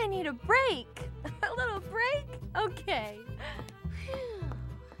 I think I need a break. A little break? Okay. Whew.